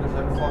front riggers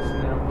out first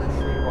and then I'm going to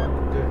show you what I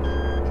can do.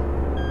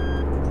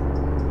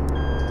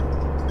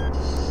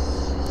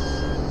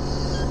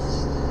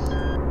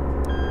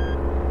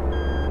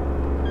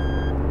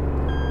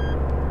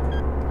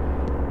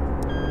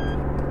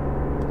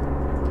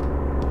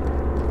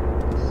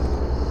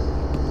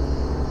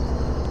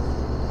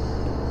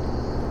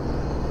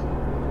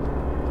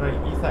 Right,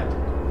 Ethan.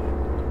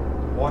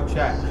 Watch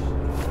X.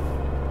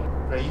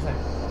 Right, you think?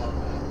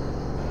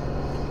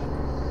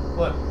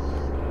 Look,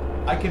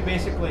 I could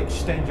basically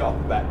extend you up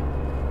a bit.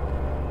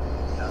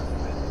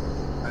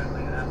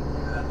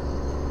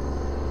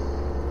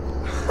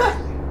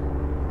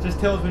 Just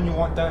tell us when you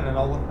want down and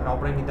I'll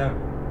bring you down.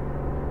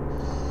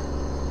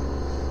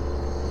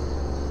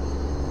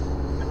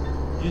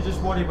 You just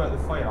worry about the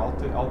fire, I'll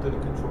do the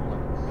controlling.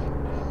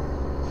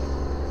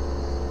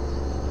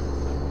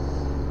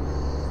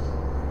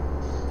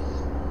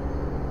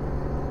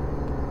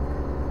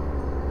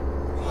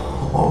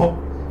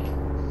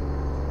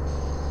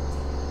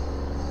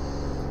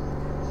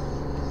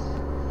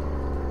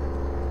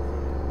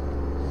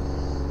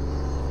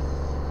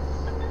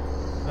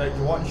 Right,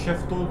 you want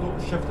shifted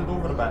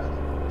over a bit?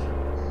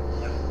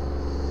 Yep.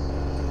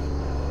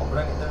 I'll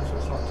bring it down so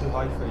it's not too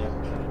high for you.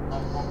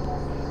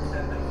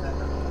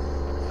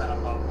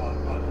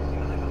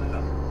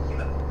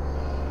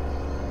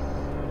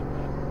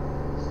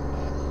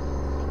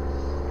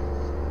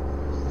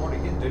 What are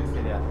you doing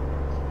for there?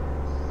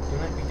 You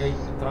might be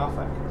guiding the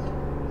traffic.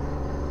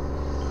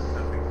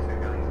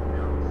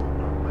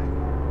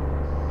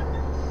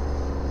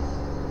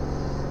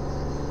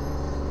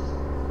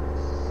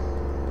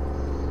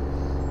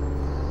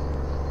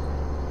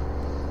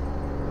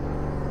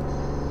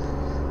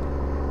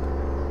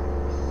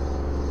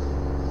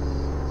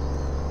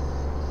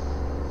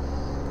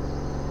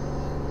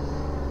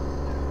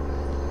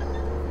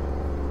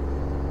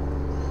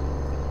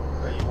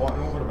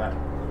 Walking over a bit.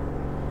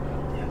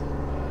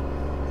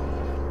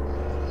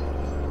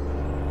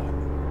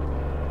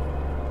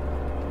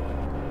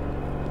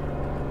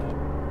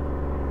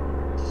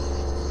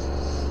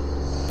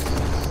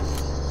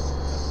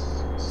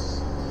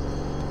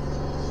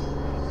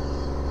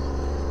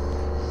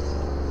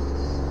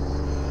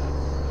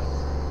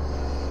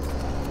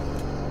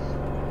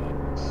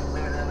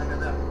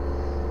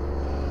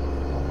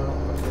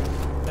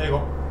 There you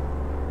go.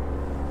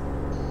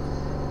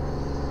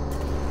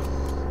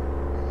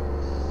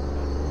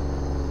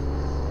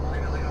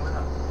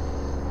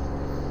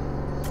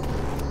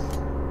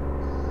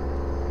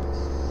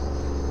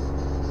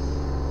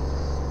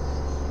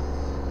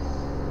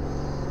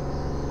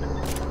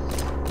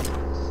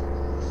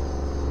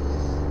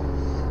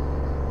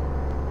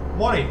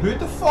 Murray, who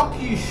the fuck are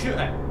you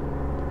shooting?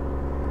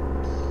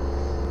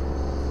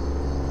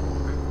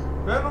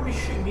 Better not be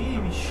shooting me,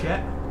 you wee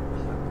shit.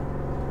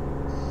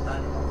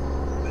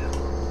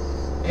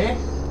 Eh?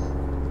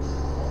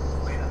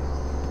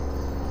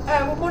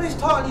 Well, Murray's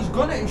talking his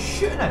gun at and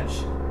shooting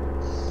us.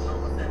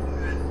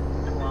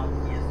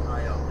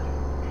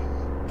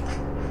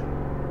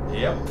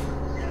 Yep.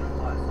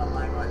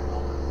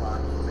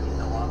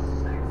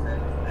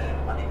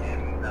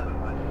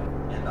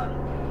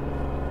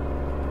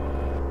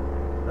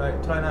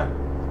 Right, try now.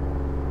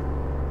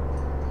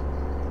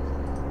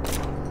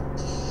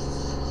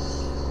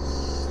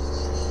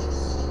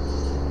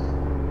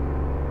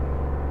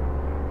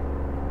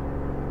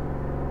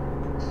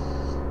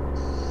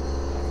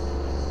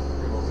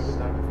 There you go, move it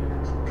down a few.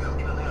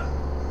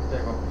 There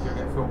you go, you'll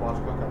get full bars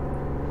quicker.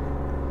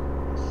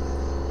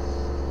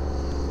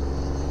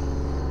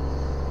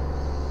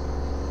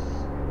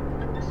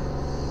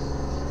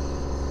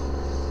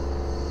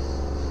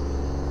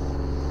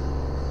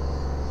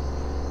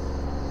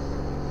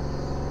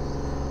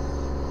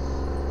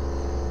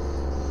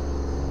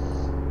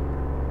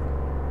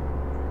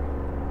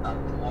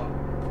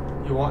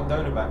 You want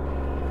down a bit?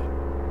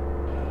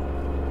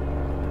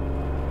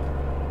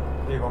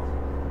 There you go.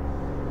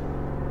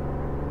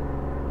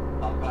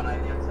 I've got an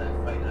idea to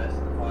fight the rest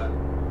of the fire.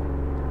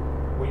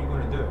 What are you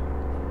going to do?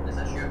 Is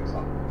this your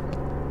truck?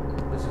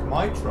 This is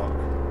my truck.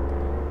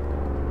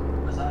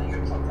 Is that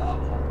your truck that I've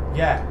got?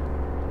 Yeah.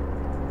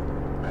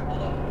 Right,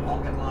 hold on.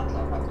 I'll get my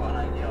truck. I've got an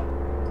idea.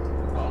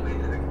 I've got a way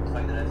that we can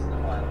fight the rest of the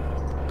fire.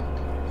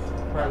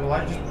 Right, well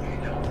I just... need you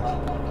to get on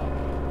that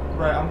one.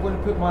 Right, I'm going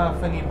to put my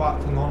thingy back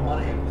to normal.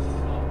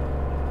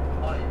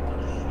 Money,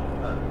 money,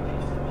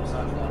 it's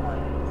actually on my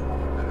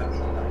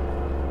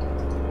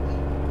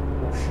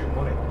Oh shit,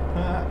 money.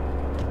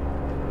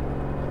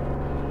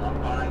 I've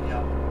got an idea.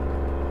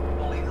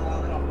 Don't leave the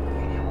ladder up.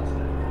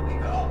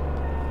 Leave it up.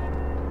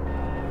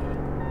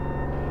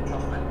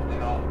 Trust me,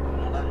 leave it up.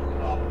 No, then you leave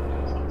it up.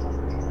 Trust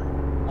me.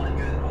 Money,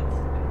 go to the roads.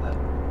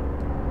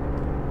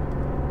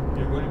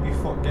 You're going to be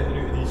getting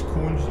out of these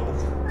cones though.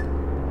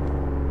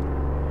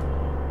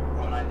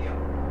 Got an idea.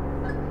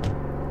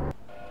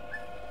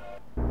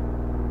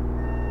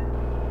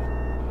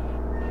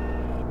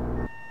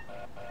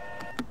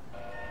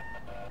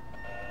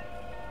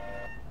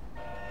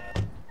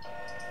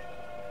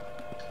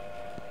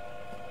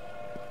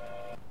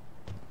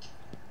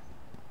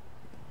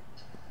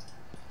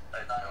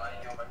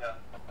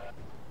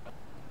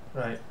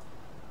 Right.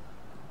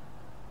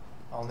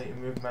 I'll need to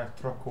move my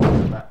truck over a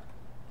bit.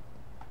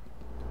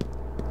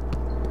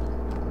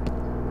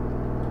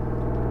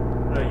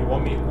 Right, you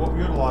want me to go up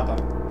your ladder?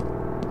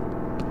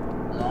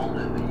 No, I'll do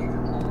it, but you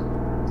can pull it.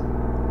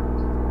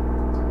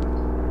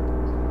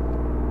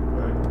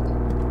 Right.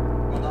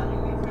 Well, then you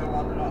leave your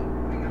ladder up.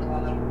 Bring your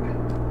ladder up again.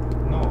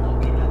 No. It'll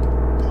be there.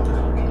 Trust me,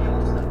 it'll be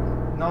there.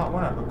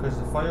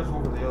 because the fire's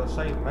over the other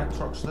side, my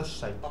truck's this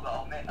side. No, but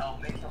I'll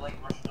make it like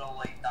we're still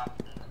like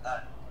damping it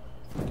down.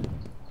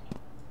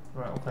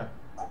 Right, okay.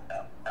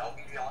 It'll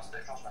be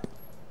realistic, trust me.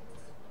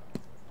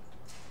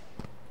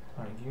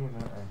 Right, give me a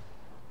minute then.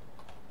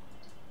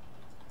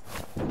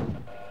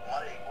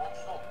 Murray, don't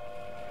stop.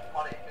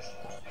 Murray, you're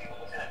supposed to be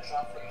looking at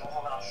traffic, you're not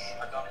having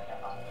a gun in your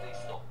hand, please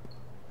stop.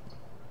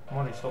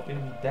 Murray, stop being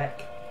a wee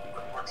dick.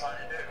 We're trying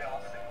to do it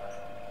realistically.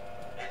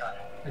 Hey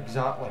Daniel.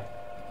 Exactly.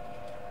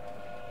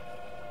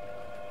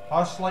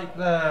 That's like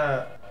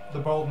the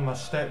building my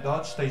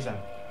stepdad stays in.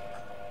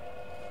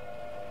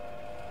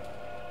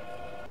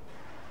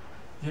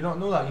 Do you not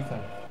know that, Ethan?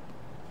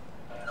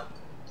 No.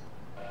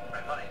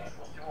 Right, Murray, you're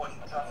supposed to be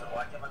watching traffic,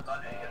 why have you got a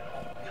gun in your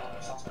hand? You're dealing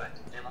with suspect,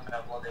 you're dealing with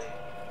a bloody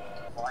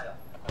fire.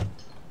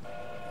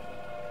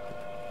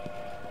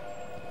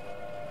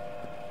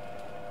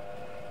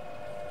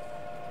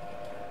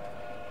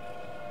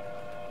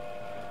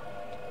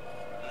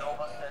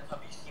 Nova said,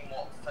 have you seen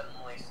what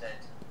Finlay said?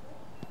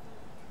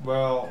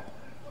 Well,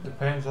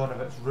 depends on if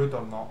it's rude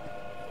or not.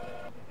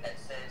 It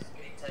says,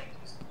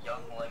 greetings,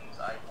 younglings,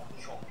 I will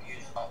chop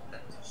yous up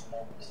into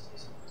small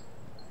pieces.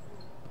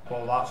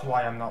 Well, that's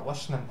why I'm not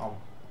listening to him.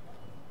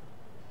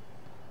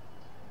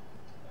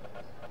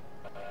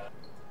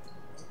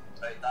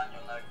 Right,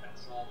 Daniel, now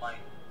control mine.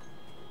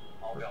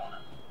 I'll get on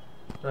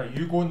it. Right,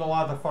 you go on the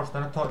ladder first,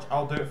 then I touch,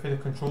 I'll do it for the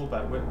control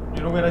bit. Wait,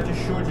 you know where I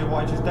just showed you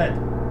what I just did?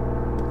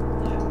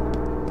 Yeah.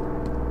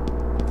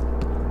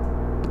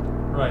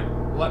 Right,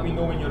 let me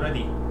know when you're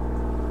ready.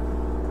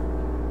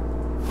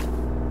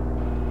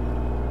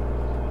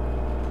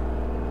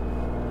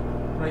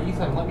 Right,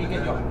 Ethan, let me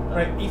get you up.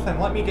 Right, Ethan,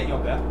 let me get you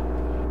up there.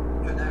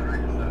 Put that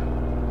register.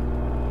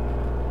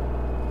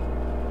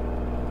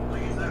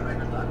 We'll use that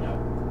record, Daniel.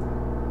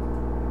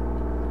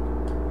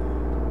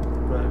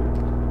 Right.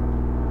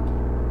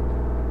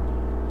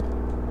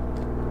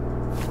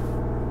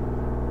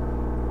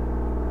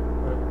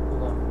 Right,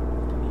 hold on.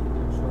 I need to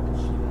do so I can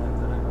see the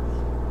records.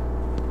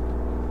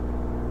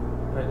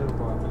 Right, there we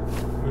go. I've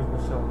moved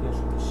myself here so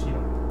I can see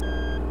them.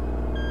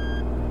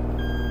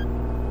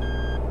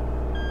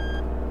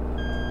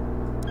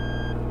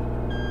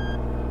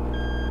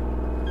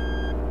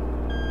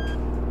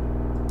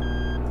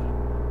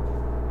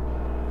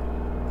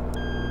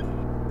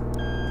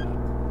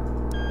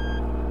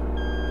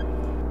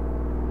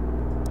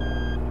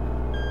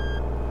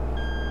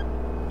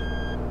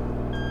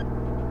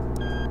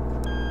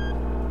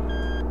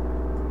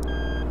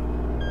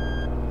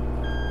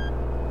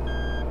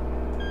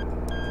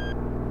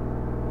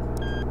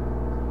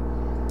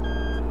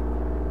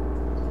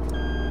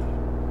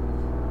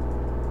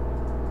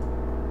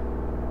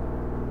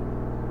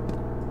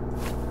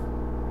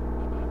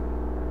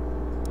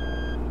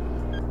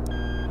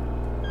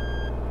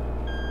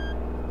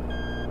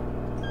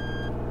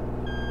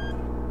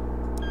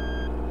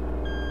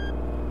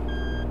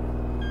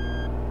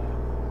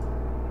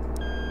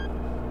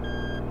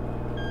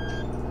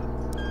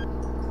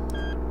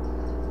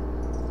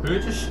 Who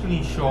just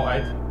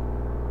screenshotted?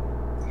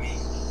 Me.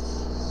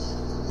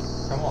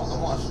 Come on, I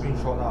want to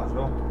screenshot that as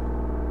well.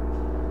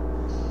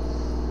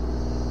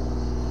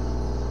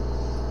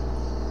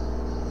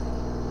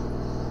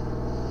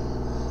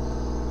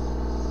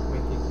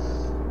 Waiting for it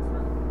to come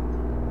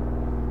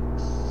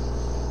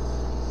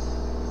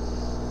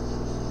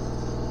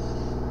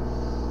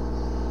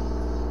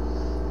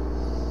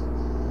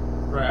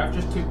through. Right, I've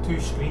just took 2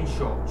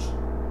 screenshots.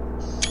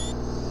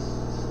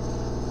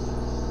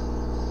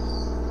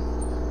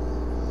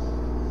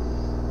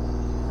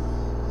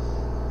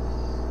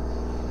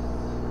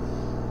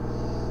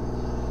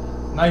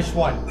 Nice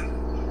one.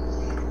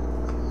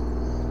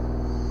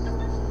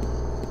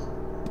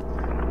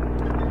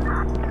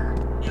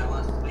 Yeah,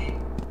 let's leave.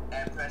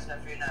 Press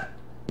F3 now.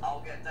 I'll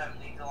get down,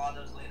 leave the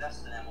ladders like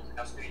this, and then we'll take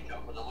a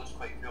screenshot because it looks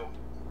quite cool.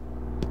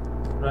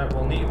 Right,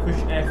 we'll need to push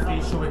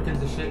F3 so we can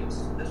decide.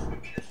 This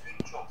would be the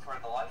screenshot for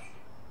the live stream.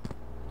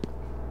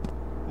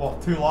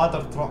 What, 2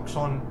 ladder trucks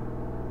on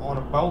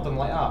a building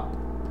like that?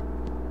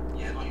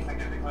 Yeah, don't you think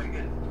it'd be quite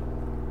good?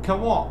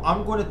 Come on,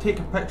 I'm going to take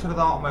a picture of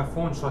that on my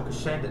phone so I can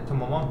send it to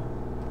my mum.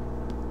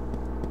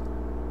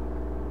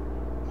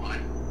 Why?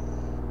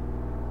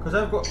 Because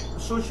I've got,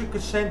 so she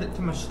could send it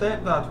to my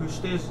stepdad who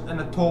stays in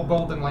a tall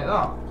building like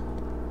that.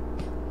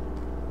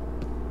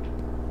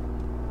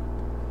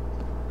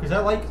 Because I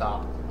like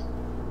that.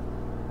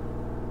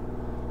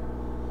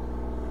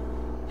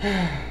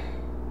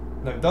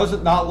 Now,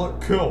 doesn't that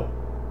look cool?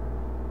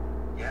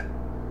 Yeah.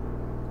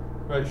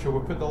 Right, shall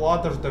we put the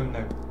ladders down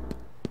now?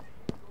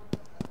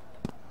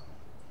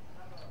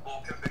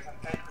 Well, we can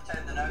kind of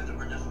pretend now that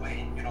we're just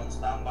waiting, you're on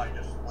standby,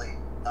 just like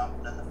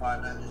damping in the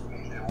fire now, just to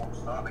make sure it won't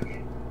start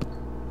again.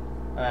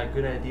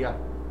 Good idea.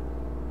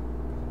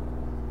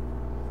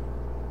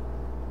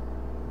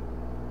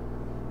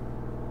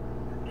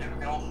 Yeah, we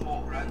can also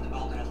walk around the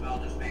building as well,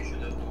 just make sure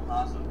there's no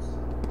hazards.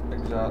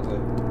 Exactly.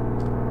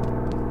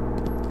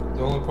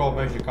 The only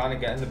problem is you can't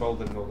get in the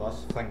building though,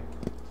 that's the thing.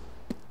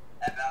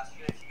 But ask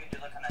you if you could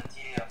do like an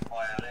interior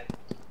fire,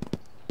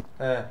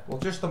 right? Well,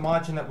 just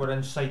imagine that we're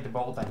inside the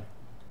building.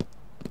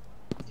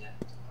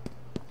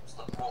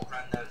 walk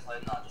around the outside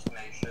and that just to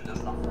make sure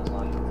there's nothing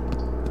like.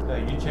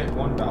 You check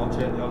one bit, I'll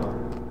check the other.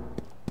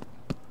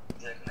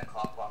 Checking the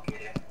car park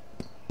area.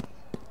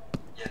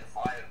 Yeah, the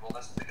fire, well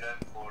this is the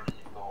ground floor and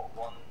you've got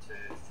 1, 2,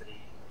 3,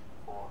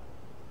 4.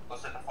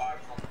 Looks like the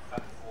fire's on the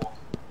 5th floor.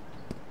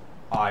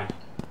 Aye.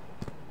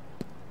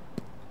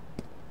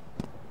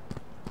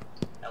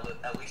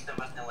 At least it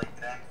wasn't like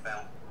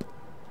Grenfell.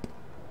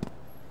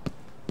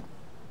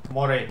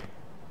 Murray,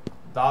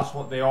 that's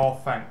what they all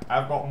think.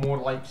 I've got more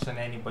likes than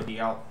anybody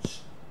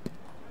else.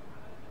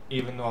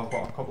 Even though I've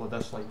got a couple of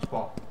dislikes,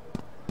 but...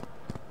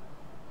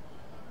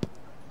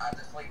 I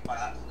dislike by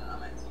accident, I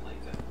meant to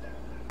like it.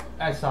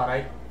 It's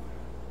alright.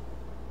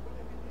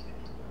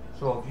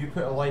 So if you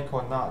put a like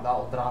on that,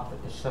 that'll drop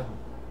it to 7.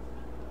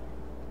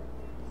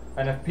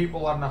 And if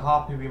people aren't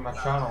happy with my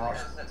channel,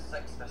 that's... It's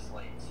 6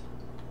 dislikes.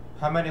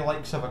 How many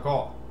likes have I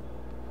got?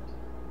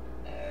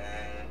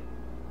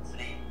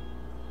 3.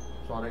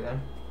 It's alright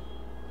then.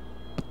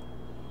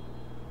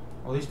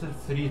 At least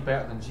 3 is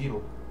better than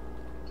 0.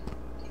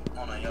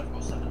 Oh no, you've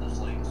got 7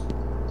 dislikes.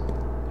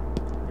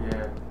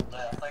 Yeah. I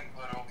think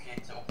we're okay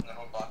to open the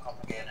road back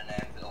up again and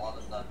put the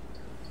ladders down.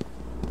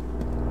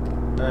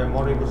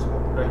 Murray was...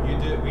 Right, you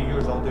do it with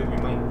yours, I'll do it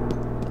with mine.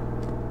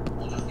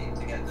 We'll just need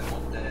to get the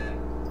building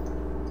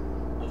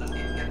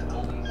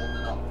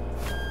loaded up.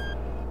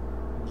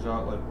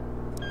 Exactly.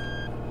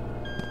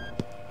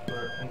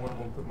 Right, I'm going to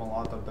go and put my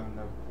ladder down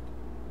now.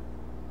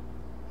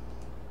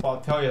 But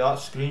I'll tell you, that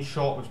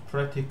screenshot was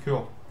pretty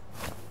cool.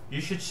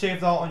 You should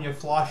save that on your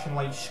flashing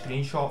light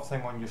screenshot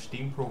thing on your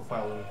Steam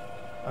profile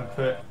and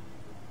put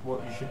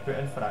what you should put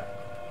in for it.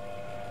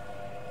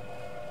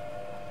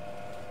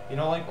 You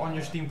know, like on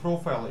your Steam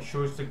profile it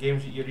shows the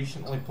games that you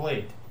recently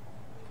played?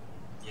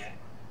 Yeah.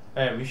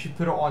 We should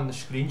put it on the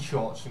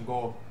screenshots and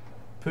go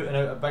putting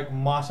out a big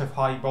massive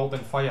high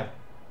building fire.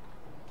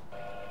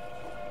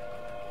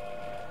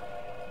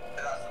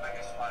 That's the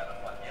biggest fire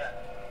I've had yet.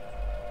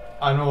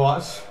 I know,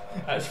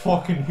 that's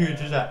fucking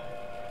huge, is it?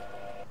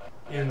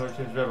 Even though it's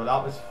in river,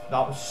 that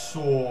was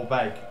so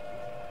big.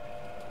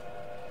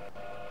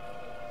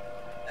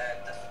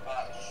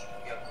 Dispatch,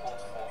 you have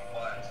close for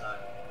fires now.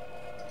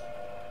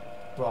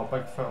 Well,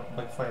 big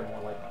fire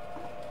more like.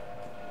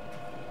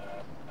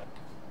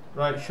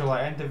 Right, shall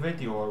I end the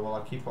video or will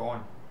I keep it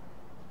on?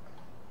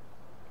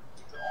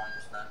 Keep it on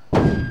just now.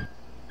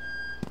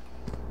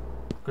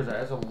 Because it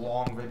is a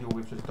long video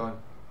we've just done.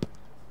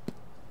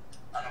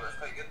 I know, it's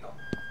quite good though.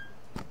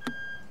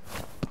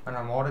 And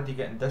I'm already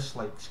getting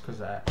dislikes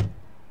because of it.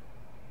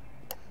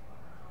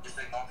 Just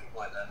ignore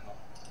people like that though.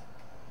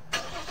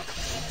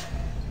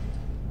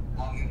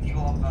 Well,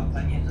 people have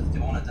opinions. If they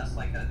want to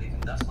dislike it, they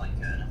can dislike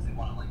it, and if they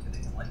want to like it, they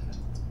can like it.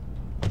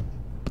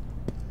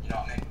 You know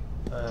what I mean?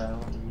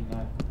 What do you mean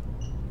now?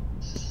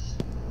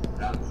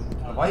 Yeah.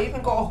 Have I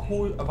even got a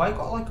hose? Have I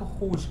got like a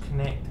hose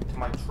connected to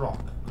my truck?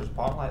 Because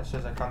apparently it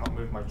says I cannot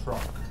move my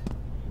truck.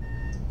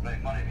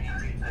 Right, Murray, we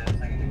need you to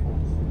sing the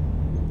codes.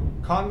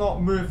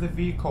 Cannot move the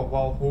vehicle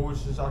while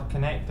hoses are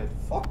connected.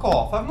 Fuck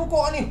off! I've not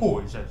got any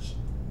hoses.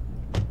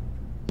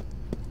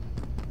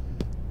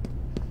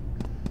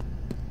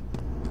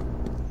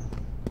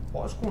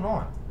 What's going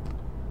on?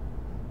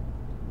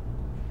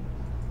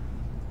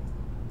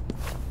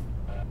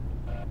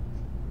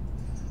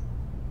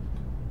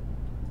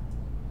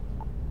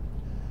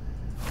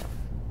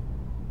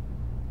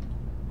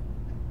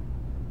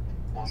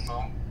 What's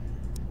wrong?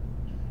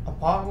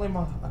 Apparently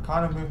I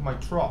can't move my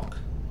truck.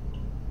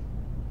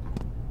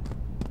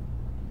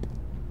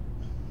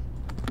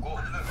 Go to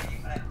the bit where you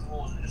connect the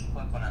hose and just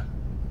click on it.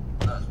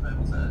 That's what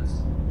it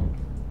says.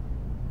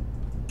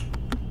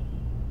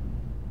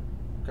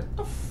 Get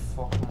the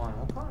fuck, man,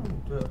 I can't even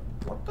do it.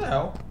 What the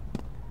hell?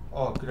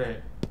 Oh,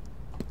 great.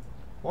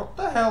 What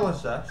the hell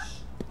is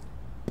this?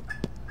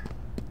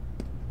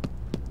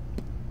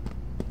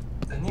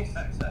 Didn't you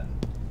fix it?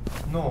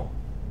 No.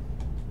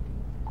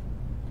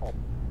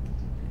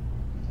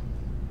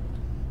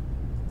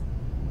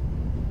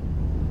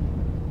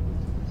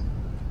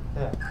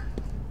 There.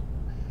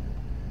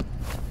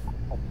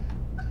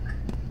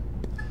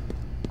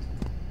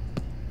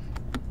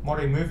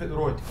 Murray, move it the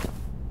road.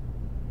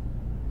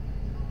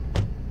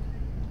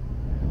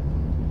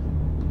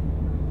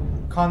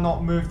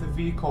 Cannot move the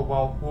vehicle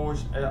while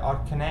hoses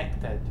are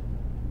connected.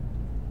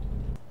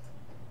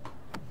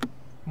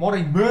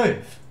 Murray,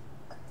 move!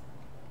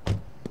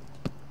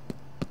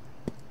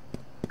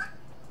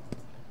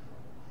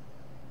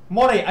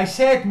 Murray, I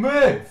said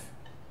move!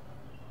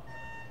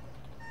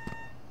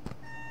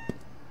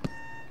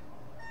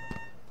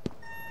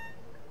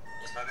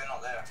 He's maybe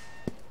not there.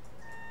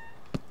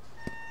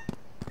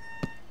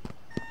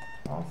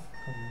 Oh,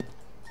 fucking...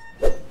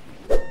 I'm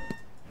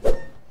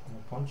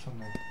gonna punch him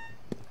now.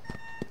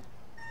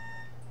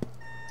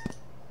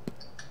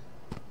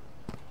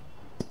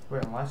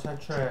 Wait, unless I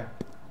try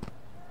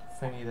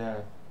thingy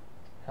the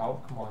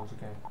help commands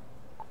again.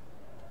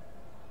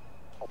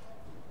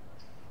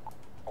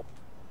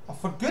 Oh,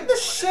 for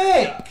goodness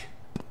sake!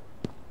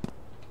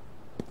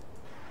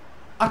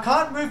 I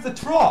can't move the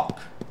truck!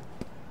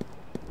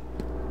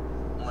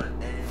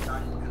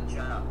 Daniel, look at the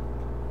chat.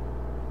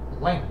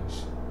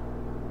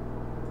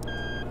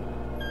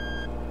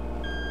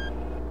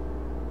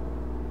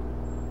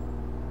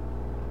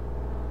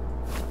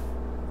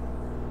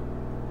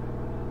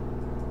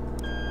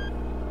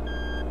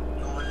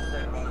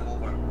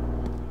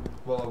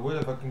 Well, I would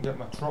if I can get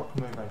my truck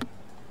moving.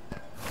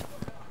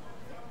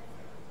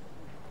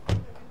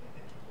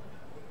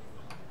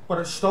 But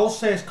it still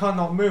says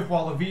cannot move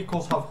while the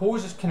vehicles have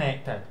hoses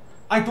connected.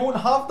 I don't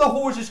have the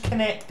hoses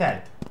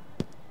connected.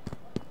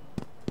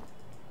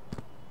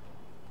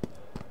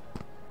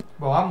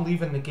 Well, I'm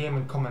leaving the game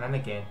and coming in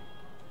again.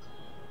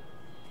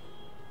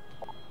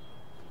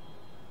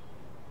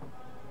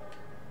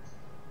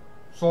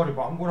 Sorry,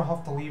 but I'm going to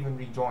have to leave and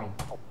rejoin.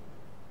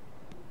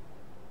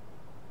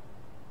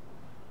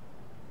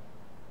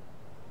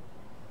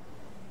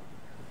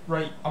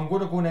 Right, I'm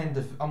going to go and end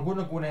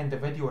the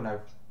video now.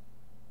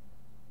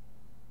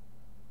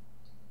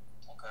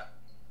 Okay.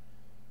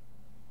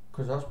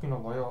 Because that's been a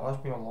while.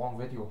 That's been a long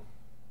video.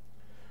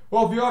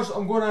 Well, viewers,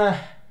 I'm going to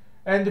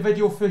end the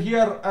video for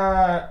here.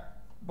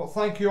 But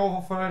thank you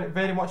all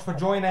very much for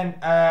joining.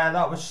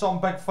 That was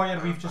some big fire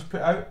we've just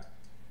put out.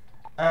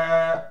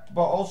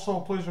 But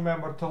also please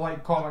remember to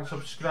like, comment,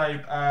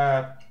 subscribe,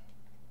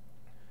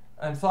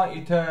 and thank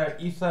you to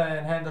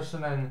Ethan,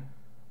 Henderson and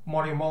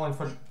Mullen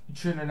for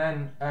tuning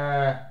in.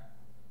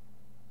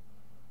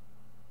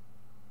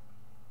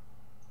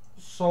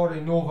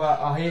 Sorry Nova,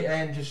 I hate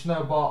end just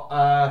now,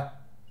 but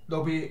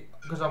there'll be,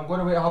 because I'm going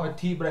to wait to have a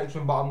tea break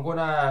soon, but I'm going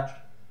to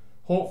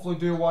hopefully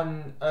do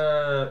one,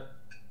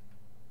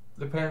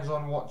 depends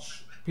on what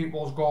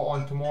people's got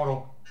on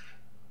tomorrow.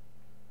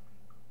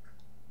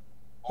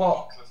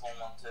 But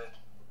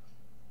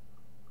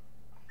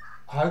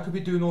how could we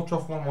do no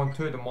Truff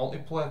 112? The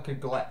multiplayer could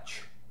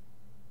glitch.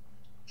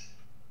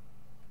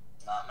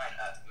 No, it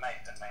might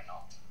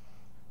not.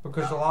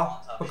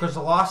 Because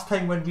the last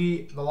time when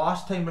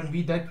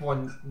we did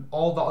one,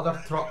 all the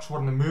other trucks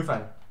weren't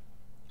moving.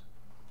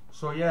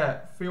 So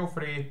yeah, feel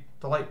free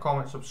to like,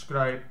 comment,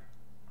 subscribe.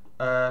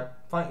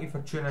 Thank you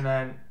for tuning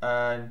in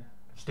and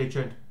stay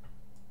tuned.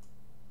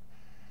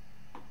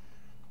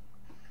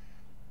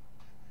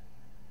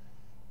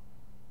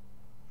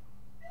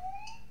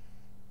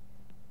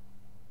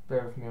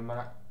 Bear with me a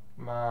minute.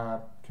 My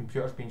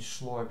computer's been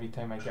slow every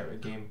time I get out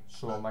of the game,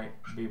 so I might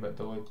be a bit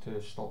delayed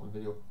to stop the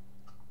video.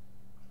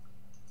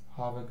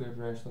 Have a good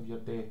rest of your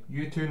day.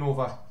 You too,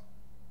 Nova.